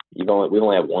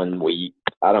only have 1 week.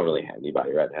 I don't really have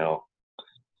anybody right now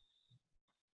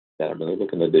that I'm really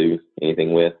looking to do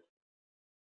anything with.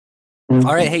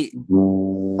 All right, hey,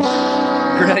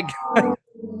 Greg.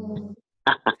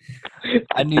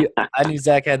 I knew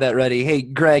Zach had that ready. Hey,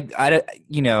 Greg,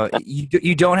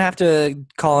 you don't have to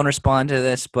call and respond to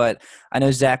this, but I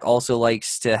know Zach also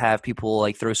likes to have people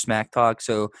like throw smack talk.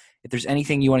 So if there's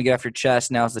anything you want to get off your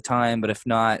chest, now's the time. But if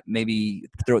not, maybe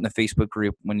throw it in the Facebook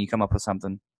group when you come up with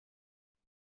something.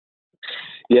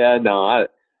 Yeah, no, I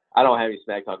don't have any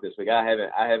smack talk this week. I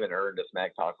haven't earned a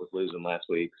smack talk with losing last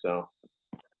week, so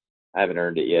I haven't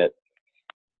earned it yet.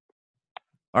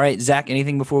 All right, Zach,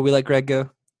 anything before we let Greg go?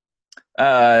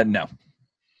 No.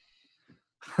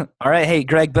 All right. Hey,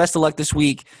 Greg, best of luck this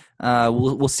week.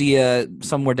 We'll see you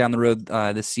somewhere down the road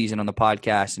this season on the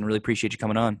podcast, and really appreciate you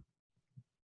coming on.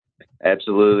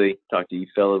 Absolutely. Talk to you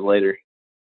fellas later.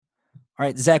 All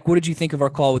right, Zach, what did you think of our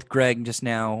call with Greg just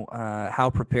now? How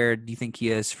prepared do you think he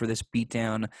is for this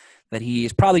beatdown that he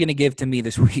is probably going to give to me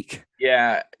this week?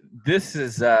 Yeah, this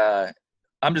is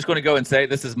I'm just going to go and say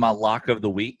this is my lock of the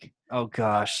week. Oh,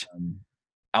 gosh.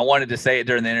 I wanted to say it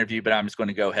during the interview, but I'm just going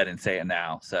to go ahead and say it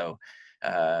now. So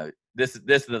this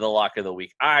is the lock of the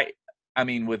week. I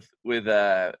mean, with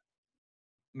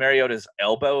Mariota's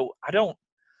elbow,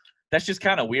 that's just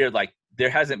kind of weird. Like, there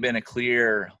hasn't been a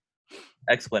clear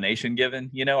explanation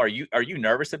given. Are you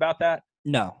nervous about that?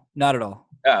 No, not at all.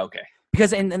 Oh, okay.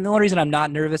 Because and the only reason I'm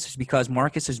not nervous is because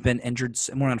Marcus has been injured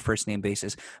more on a first name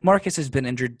basis. Marcus has been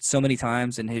injured so many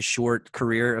times in his short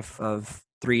career of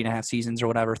 3.5 seasons or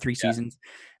whatever, 3 seasons,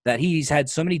 that he's had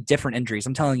so many different injuries.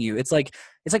 I'm telling you, it's like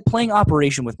playing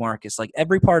operation with Marcus. Like,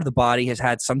 every part of the body has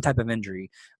had some type of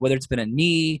injury, whether it's been a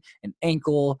knee, an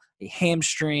ankle, a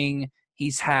hamstring.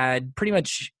 He's had pretty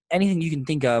much anything you can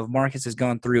think of. Marcus has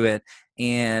gone through it.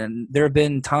 And there have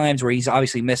been times where he's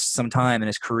obviously missed some time in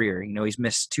his career. He's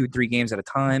missed 2-3 games at a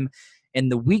time.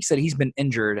 And the weeks that he's been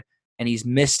injured and he's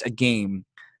missed a game,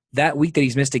 that week that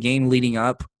he's missed a game leading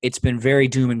up, it's been very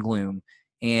doom and gloom.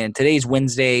 And today's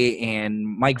Wednesday, and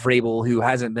Mike Vrabel, who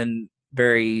hasn't been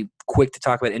very quick to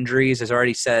talk about injuries, has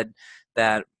already said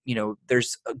that,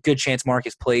 there's a good chance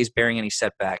Marcus plays bearing any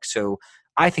setbacks. So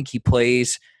I think he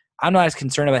plays. I'm not as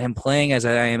concerned about him playing as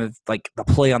I am of, like, the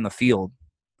play on the field.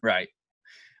 Right.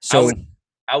 So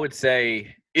I would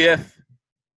say if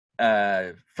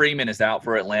Freeman is out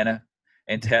for Atlanta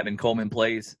and Tevin Coleman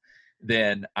plays,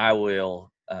 then I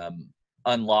will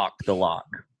unlock the lock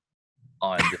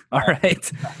on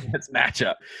this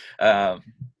matchup.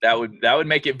 That would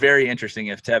make it very interesting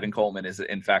if Tevin Coleman is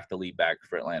in fact the lead back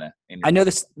for Atlanta. I know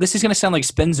this is going to sound like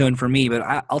spin zone for me, but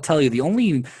I'll tell you, the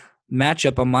only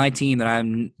matchup on my team that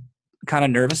I'm kind of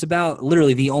nervous about,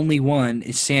 literally the only one,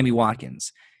 is Sammy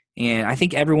Watkins. And I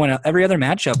think every other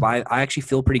matchup I actually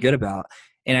feel pretty good about.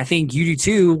 And I think you do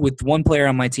too, with one player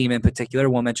on my team in particular.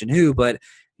 Won't mention who, but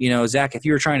Zach, if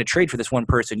you were trying to trade for this one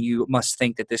person, you must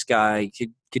think that this guy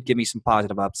could give me some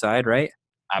positive upside, right?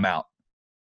 I'm out.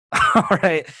 All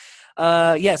right.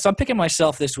 So I'm picking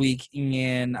myself this week,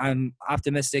 and I'm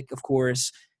optimistic, of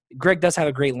course. Greg does have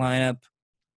a great lineup,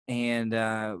 and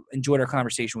enjoyed our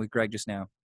conversation with Greg just now.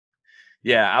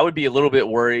 Yeah, I would be a little bit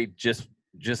worried just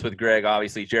with Greg.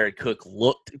 Obviously, Jared Cook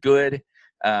looked good,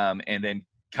 and then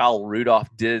Kyle Rudolph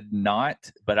did not.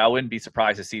 But I wouldn't be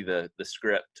surprised to see the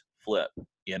script flip,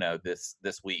 this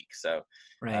week. So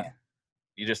right,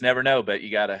 you just never know. But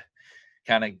you got to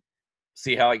kind of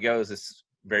see how it goes. It's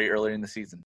very early in the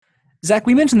season. Zach,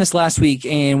 we mentioned this last week,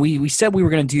 and we said we were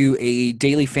going to do a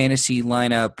daily fantasy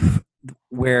lineup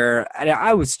where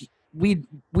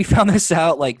we found this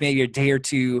out like maybe a day or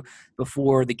two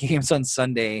before the games on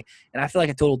Sunday, and I feel like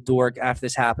a total dork after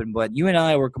this happened. But you and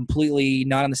I were completely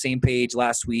not on the same page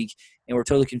last week, and we're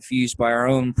totally confused by our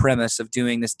own premise of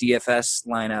doing this DFS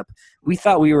lineup. We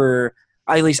thought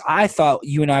at least I thought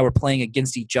you and I were playing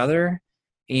against each other,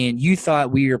 and you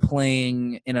thought we were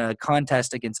playing in a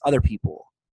contest against other people.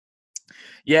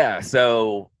 Yeah,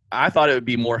 so I thought it would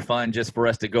be more fun just for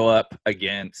us to go up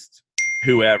against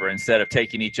whoever instead of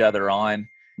taking each other on.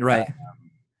 Right.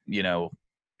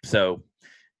 So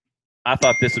I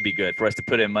thought this would be good for us to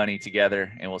put in money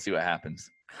together, and we'll see what happens.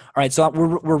 All right, so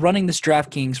we're running this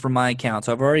DraftKings from my account.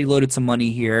 So I've already loaded some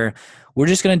money here. We're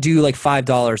just going to do like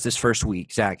 $5 this first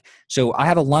week, Zach. So I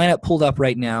have a lineup pulled up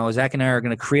right now. Zach and I are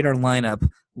going to create our lineup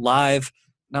live,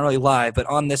 not really live, but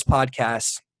on this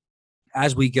podcast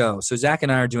as we go. So Zach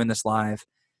and I are doing this live.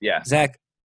 Yeah. Zach,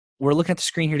 we're looking at the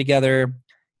screen here together,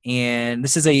 and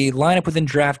this is a lineup within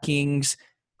DraftKings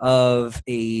of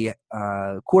a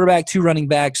quarterback, 2 running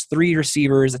backs, 3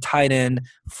 receivers, a tight end,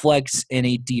 flex, and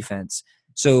a defense.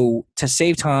 So to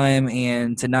save time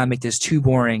and to not make this too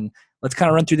boring, let's kind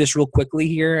of run through this real quickly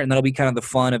here, and that'll be kind of the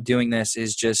fun of doing this,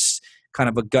 is just kind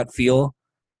of a gut feel.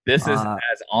 This is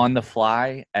as on the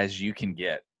fly as you can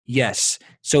get. Yes.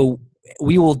 So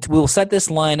we'll set this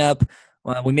lineup.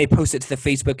 We may post it to the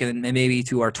Facebook and maybe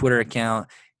to our Twitter account,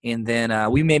 and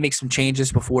then we may make some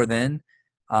changes before then.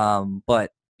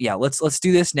 But yeah, let's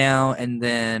do this now, and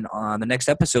then on the next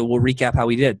episode we'll recap how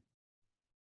we did.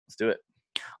 Let's do it.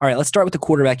 All right, let's start with the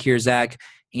quarterback here, Zach.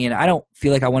 And I don't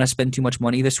feel like I want to spend too much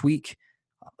money this week.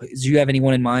 Do you have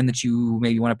anyone in mind that you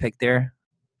maybe want to pick there?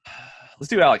 Let's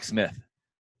do Alex Smith.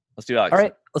 All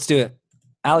right, let's do it.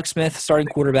 Alex Smith, starting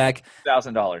quarterback.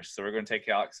 $1,000. So we're going to take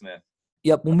Alex Smith.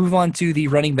 Yep, we'll move on to the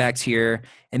running backs here,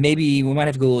 and maybe we might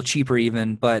have to go a little cheaper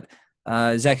even. But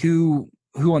Zach, who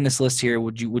on this list here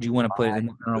would you want to put in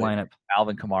our lineup?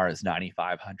 Alvin Kamara is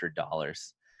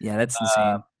 $9,500. Yeah, that's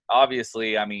insane.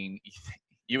 Obviously, I mean,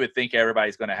 you would think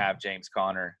everybody's going to have James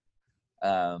Conner,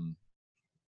 on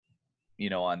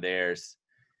theirs.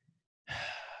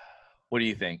 What do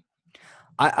you think?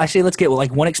 I say let's get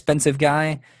like one expensive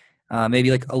guy,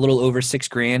 maybe like a little over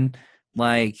 $6,000.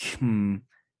 Like,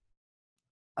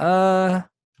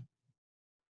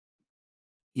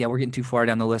 yeah, we're getting too far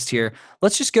down the list here.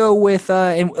 Let's just go with.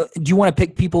 Do you want to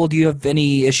pick people? Do you have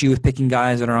any issue with picking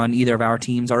guys that are on either of our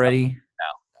teams already?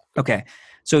 No. Okay,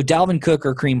 so Dalvin Cook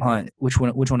or Kareem Hunt? Which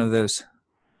one of those?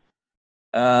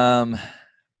 I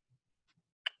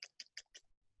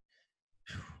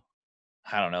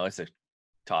don't know. It's a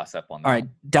toss up on that. All right,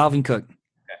 Dalvin Cook. Okay.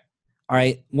 All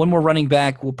right, one more running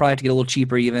back. We'll probably have to get a little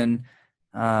cheaper even.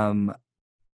 Do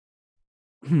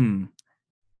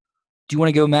you want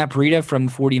to go Matt Breida from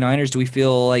the 49ers? Do we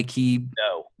feel like he?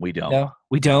 No, we don't. No,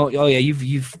 we don't. Oh yeah,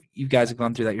 you guys have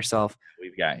gone through that yourself.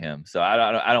 We've got him, so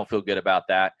I don't feel good about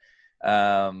that.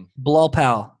 Bilal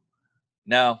Powell.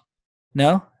 No.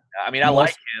 I mean, I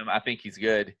like him. I think he's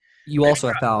good. You also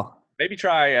have Powell. Maybe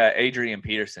try Adrian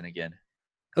Peterson again.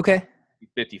 Okay.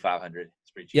 5,500.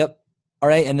 It's pretty cheap. Yep. All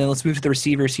right, and then let's move to the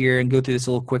receivers here and go through this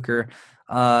a little quicker.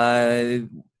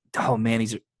 Oh man,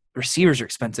 these receivers are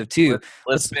expensive too.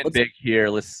 Let's spin big here.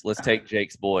 Let's take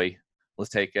Jake's boy. Let's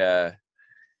take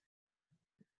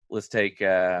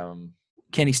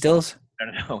Kenny Stills.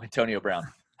 No, Antonio Brown.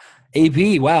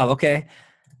 AB. Wow. Okay.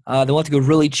 Then we'll have to go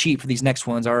really cheap for these next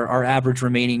ones. Our average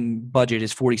remaining budget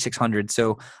is $4,600.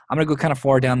 So I'm gonna go kind of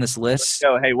far down this list.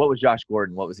 So hey, what was Josh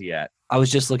Gordon? What was he at? I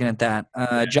was just looking at that.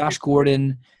 Josh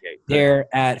Gordon, there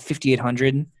at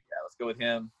 5,800. Yeah, let's go with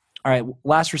him. All right,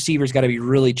 last receiver's got to be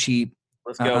really cheap.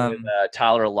 Let's go with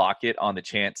Tyler Lockett on the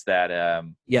chance that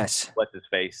yes, what's his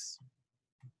face,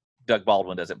 Doug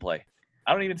Baldwin doesn't play.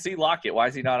 I don't even see Lockett. Why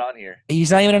is he not on here?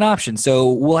 He's not even an option.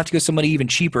 So we'll have to go somebody even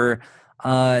cheaper.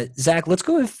 Zach, let's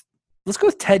go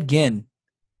with Ted Ginn.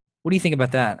 What do you think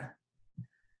about that?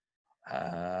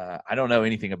 I don't know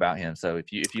anything about him. So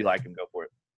if you like him, go for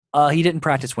it. He didn't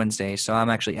practice Wednesday, so I'm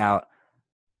actually out.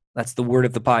 That's the word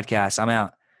of the podcast. I'm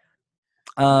out.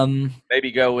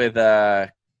 Maybe go with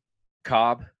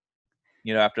Cobb.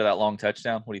 After that long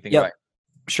touchdown. What do you think about it?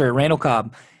 Sure, Randall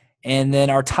Cobb. And then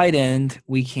our tight end,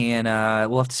 we can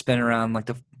we'll have to spin around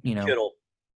like Kittle,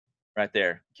 right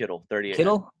there. Kittle, 38.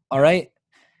 Kittle, all right.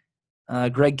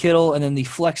 Greg Kittle, and then the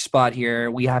flex spot here,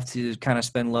 we have to kind of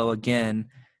spend low again.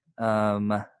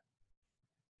 Actually,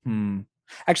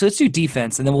 let's do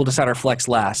defense, and then we'll decide our flex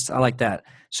last. I like that.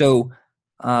 So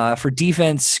for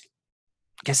defense,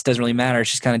 I guess it doesn't really matter. It's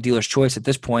just kind of dealer's choice at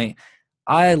this point.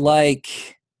 I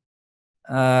like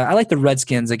the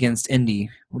Redskins against Indy.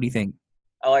 What do you think?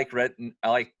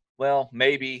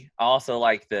 Maybe. I also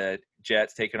like the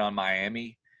Jets taking on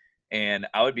Miami, and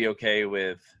I would be okay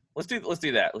with let's do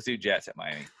that. Let's do Jets at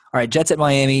Miami. All right, Jets at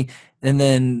Miami, and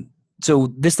then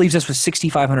so this leaves us with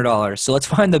 $6,500. So let's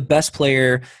find the best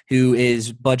player who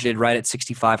is budgeted right at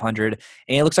 $6,500, and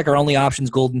it looks like our only option is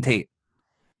Golden Tate.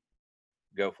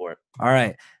 Go for it. All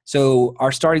right. So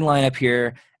our starting lineup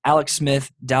here: Alex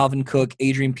Smith, Dalvin Cook,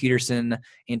 Adrian Peterson,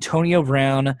 Antonio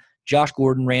Brown, Josh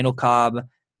Gordon, Randall Cobb,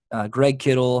 Greg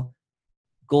Kittle,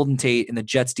 Golden Tate, and the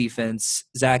Jets defense.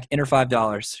 Zach, enter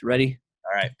 $5. Ready?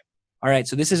 All right.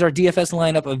 So this is our DFS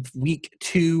lineup of week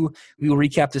 2. We will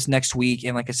recap this next week.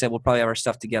 And like I said, we'll probably have our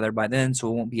stuff together by then, so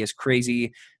it won't be as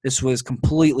crazy. This was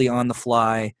completely on the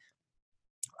fly.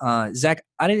 Zach,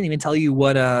 I didn't even tell you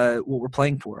what we're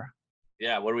playing for.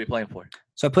 Yeah, what are we playing for?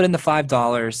 So I put in the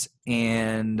 $5,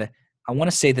 and I want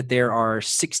to say that there are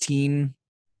 16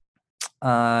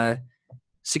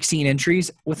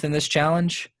 entries within this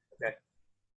challenge. Okay.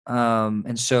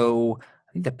 And so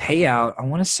I think the payout, I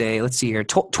want to say, let's see here,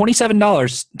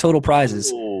 $27 total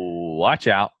prizes. Ooh, watch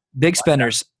out. Big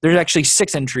spenders. There's actually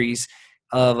 6 entries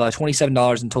of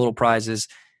 $27 in total prizes.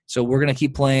 So we're going to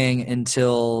keep playing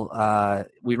until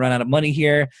we run out of money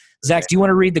here. Zach, do you want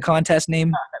to read the contest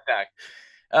name?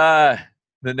 The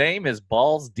name is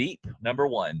Balls Deep, number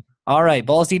 1. All right,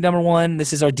 Balls Deep number 1.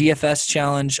 This is our DFS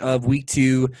challenge of week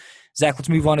 2. Zach, let's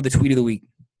move on to the tweet of the week.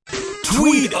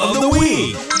 Tweet of the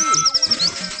week.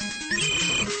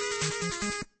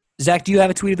 Zach, do you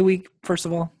have a tweet of the week, first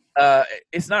of all?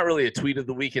 It's not really a tweet of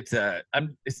the week. It's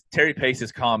Terry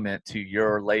Pace's comment to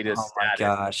your latest status. Oh,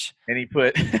 my gosh. And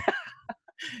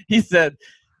he said,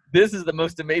 "This is the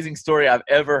most amazing story I've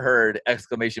ever heard! !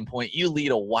 You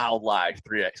lead a wild life! !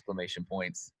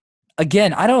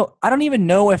 Again, I don't even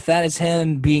know if that is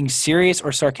him being serious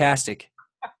or sarcastic.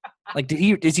 Like,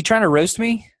 is he trying to roast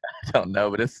me? I don't know,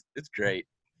 but it's great.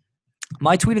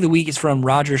 My tweet of the week is from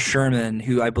Roger Sherman,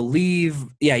 who I believe,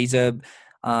 he's a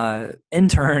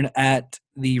intern at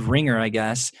the Ringer, I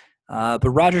guess. But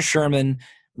Roger Sherman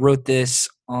wrote this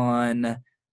on,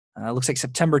 looks like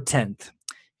September 10th.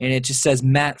 And it just says,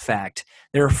 Matt fact.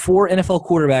 There are 4 NFL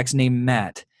quarterbacks named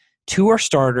Matt. 2 are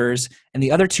starters, and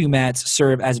the other 2 Matts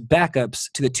serve as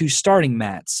backups to the 2 starting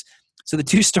Matts. So the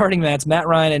 2 starting Matts, Matt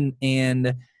Ryan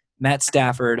and Matt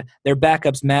Stafford, they're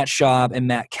backups Matt Schaub and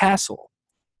Matt Castle.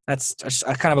 That's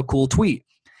a kind of a cool tweet.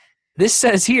 This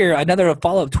says here, another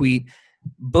follow-up tweet,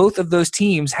 both of those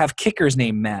teams have kickers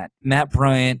named Matt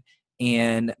Bryant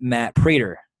and Matt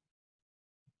Prater.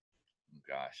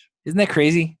 Gosh. Isn't that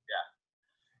crazy? Yeah.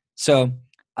 So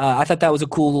I thought that was a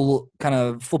cool little kind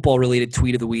of football-related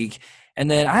tweet of the week. And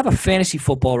then I have a fantasy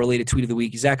football-related tweet of the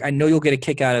week. Zach, I know you'll get a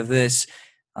kick out of this,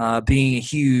 being a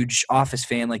huge Office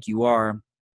fan like you are.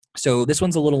 So this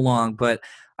one's a little long, but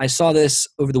I saw this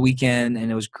over the weekend,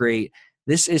 and it was great.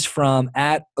 This is from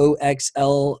 @ONLXN,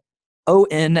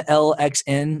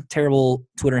 terrible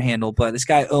Twitter handle, but this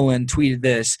guy Owen tweeted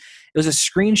this. It was a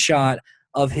screenshot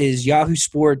of his Yahoo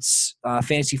Sports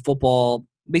fantasy football.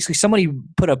 Basically, somebody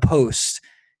put a post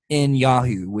in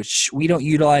Yahoo, which we don't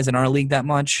utilize in our league that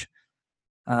much.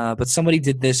 But somebody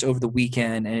did this over the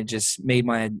weekend, and it just made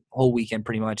my whole weekend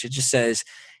pretty much. It just says,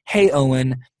 "Hey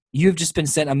Owen, you've just been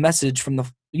sent a message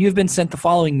you've been sent the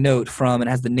following note from," and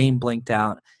has the name blanked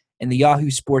out, in the Yahoo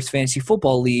Sports Fantasy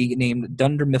Football League named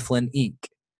Dunder Mifflin Inc.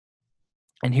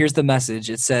 And here's the message.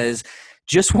 It says,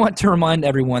 "Just want to remind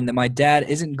everyone that my dad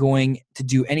isn't going to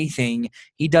do anything.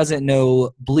 He doesn't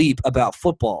know bleep about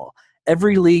football.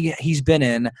 Every league he's been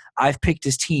in, I've picked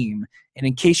his team. And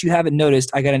in case you haven't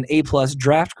noticed, I got an A+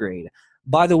 draft grade.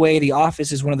 By the way, The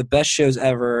Office is one of the best shows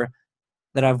ever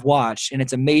that I've watched, and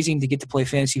it's amazing to get to play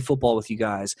fantasy football with you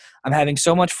guys. I'm having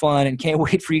so much fun and can't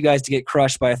wait for you guys to get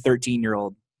crushed by a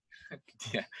 13-year-old.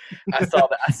 Yeah, I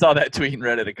saw that tweet and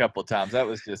read it a couple of times. That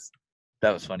was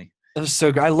funny. That was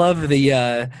so good. I love the,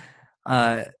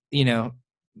 I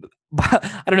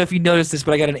don't know if you noticed this,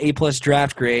 but I got an A+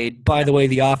 draft grade. By the way,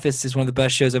 The Office is one of the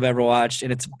best shows I've ever watched,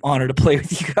 and it's an honor to play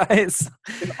with you guys.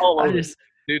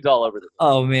 Dude's all over this.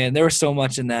 Oh, man, there was so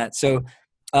much in that. So,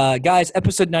 guys,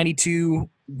 episode 92,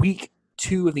 week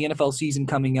 2 of the NFL season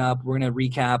coming up. We're going to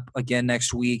recap again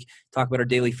next week, talk about our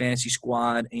daily fantasy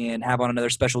squad, and have on another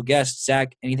special guest.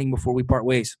 Zach, anything before we part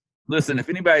ways? Listen, if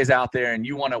anybody's out there and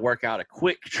you want to work out a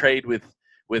quick trade with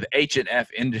H&F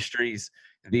Industries,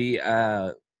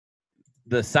 the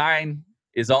sign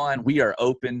is on. We are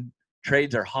open.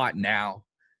 Trades are hot now.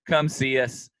 Come see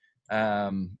us.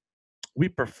 We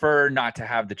prefer not to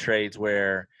have the trades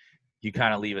where you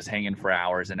kind of leave us hanging for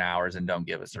hours and hours and don't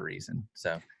give us a reason.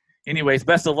 So anyways,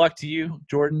 best of luck to you,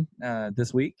 Jordan,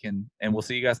 this week, and we'll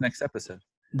see you guys next episode.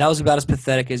 That was about as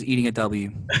pathetic as eating a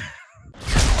W.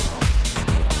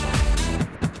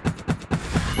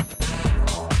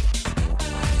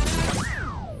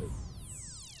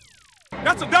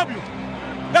 That's a W.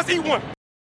 Let's eat one.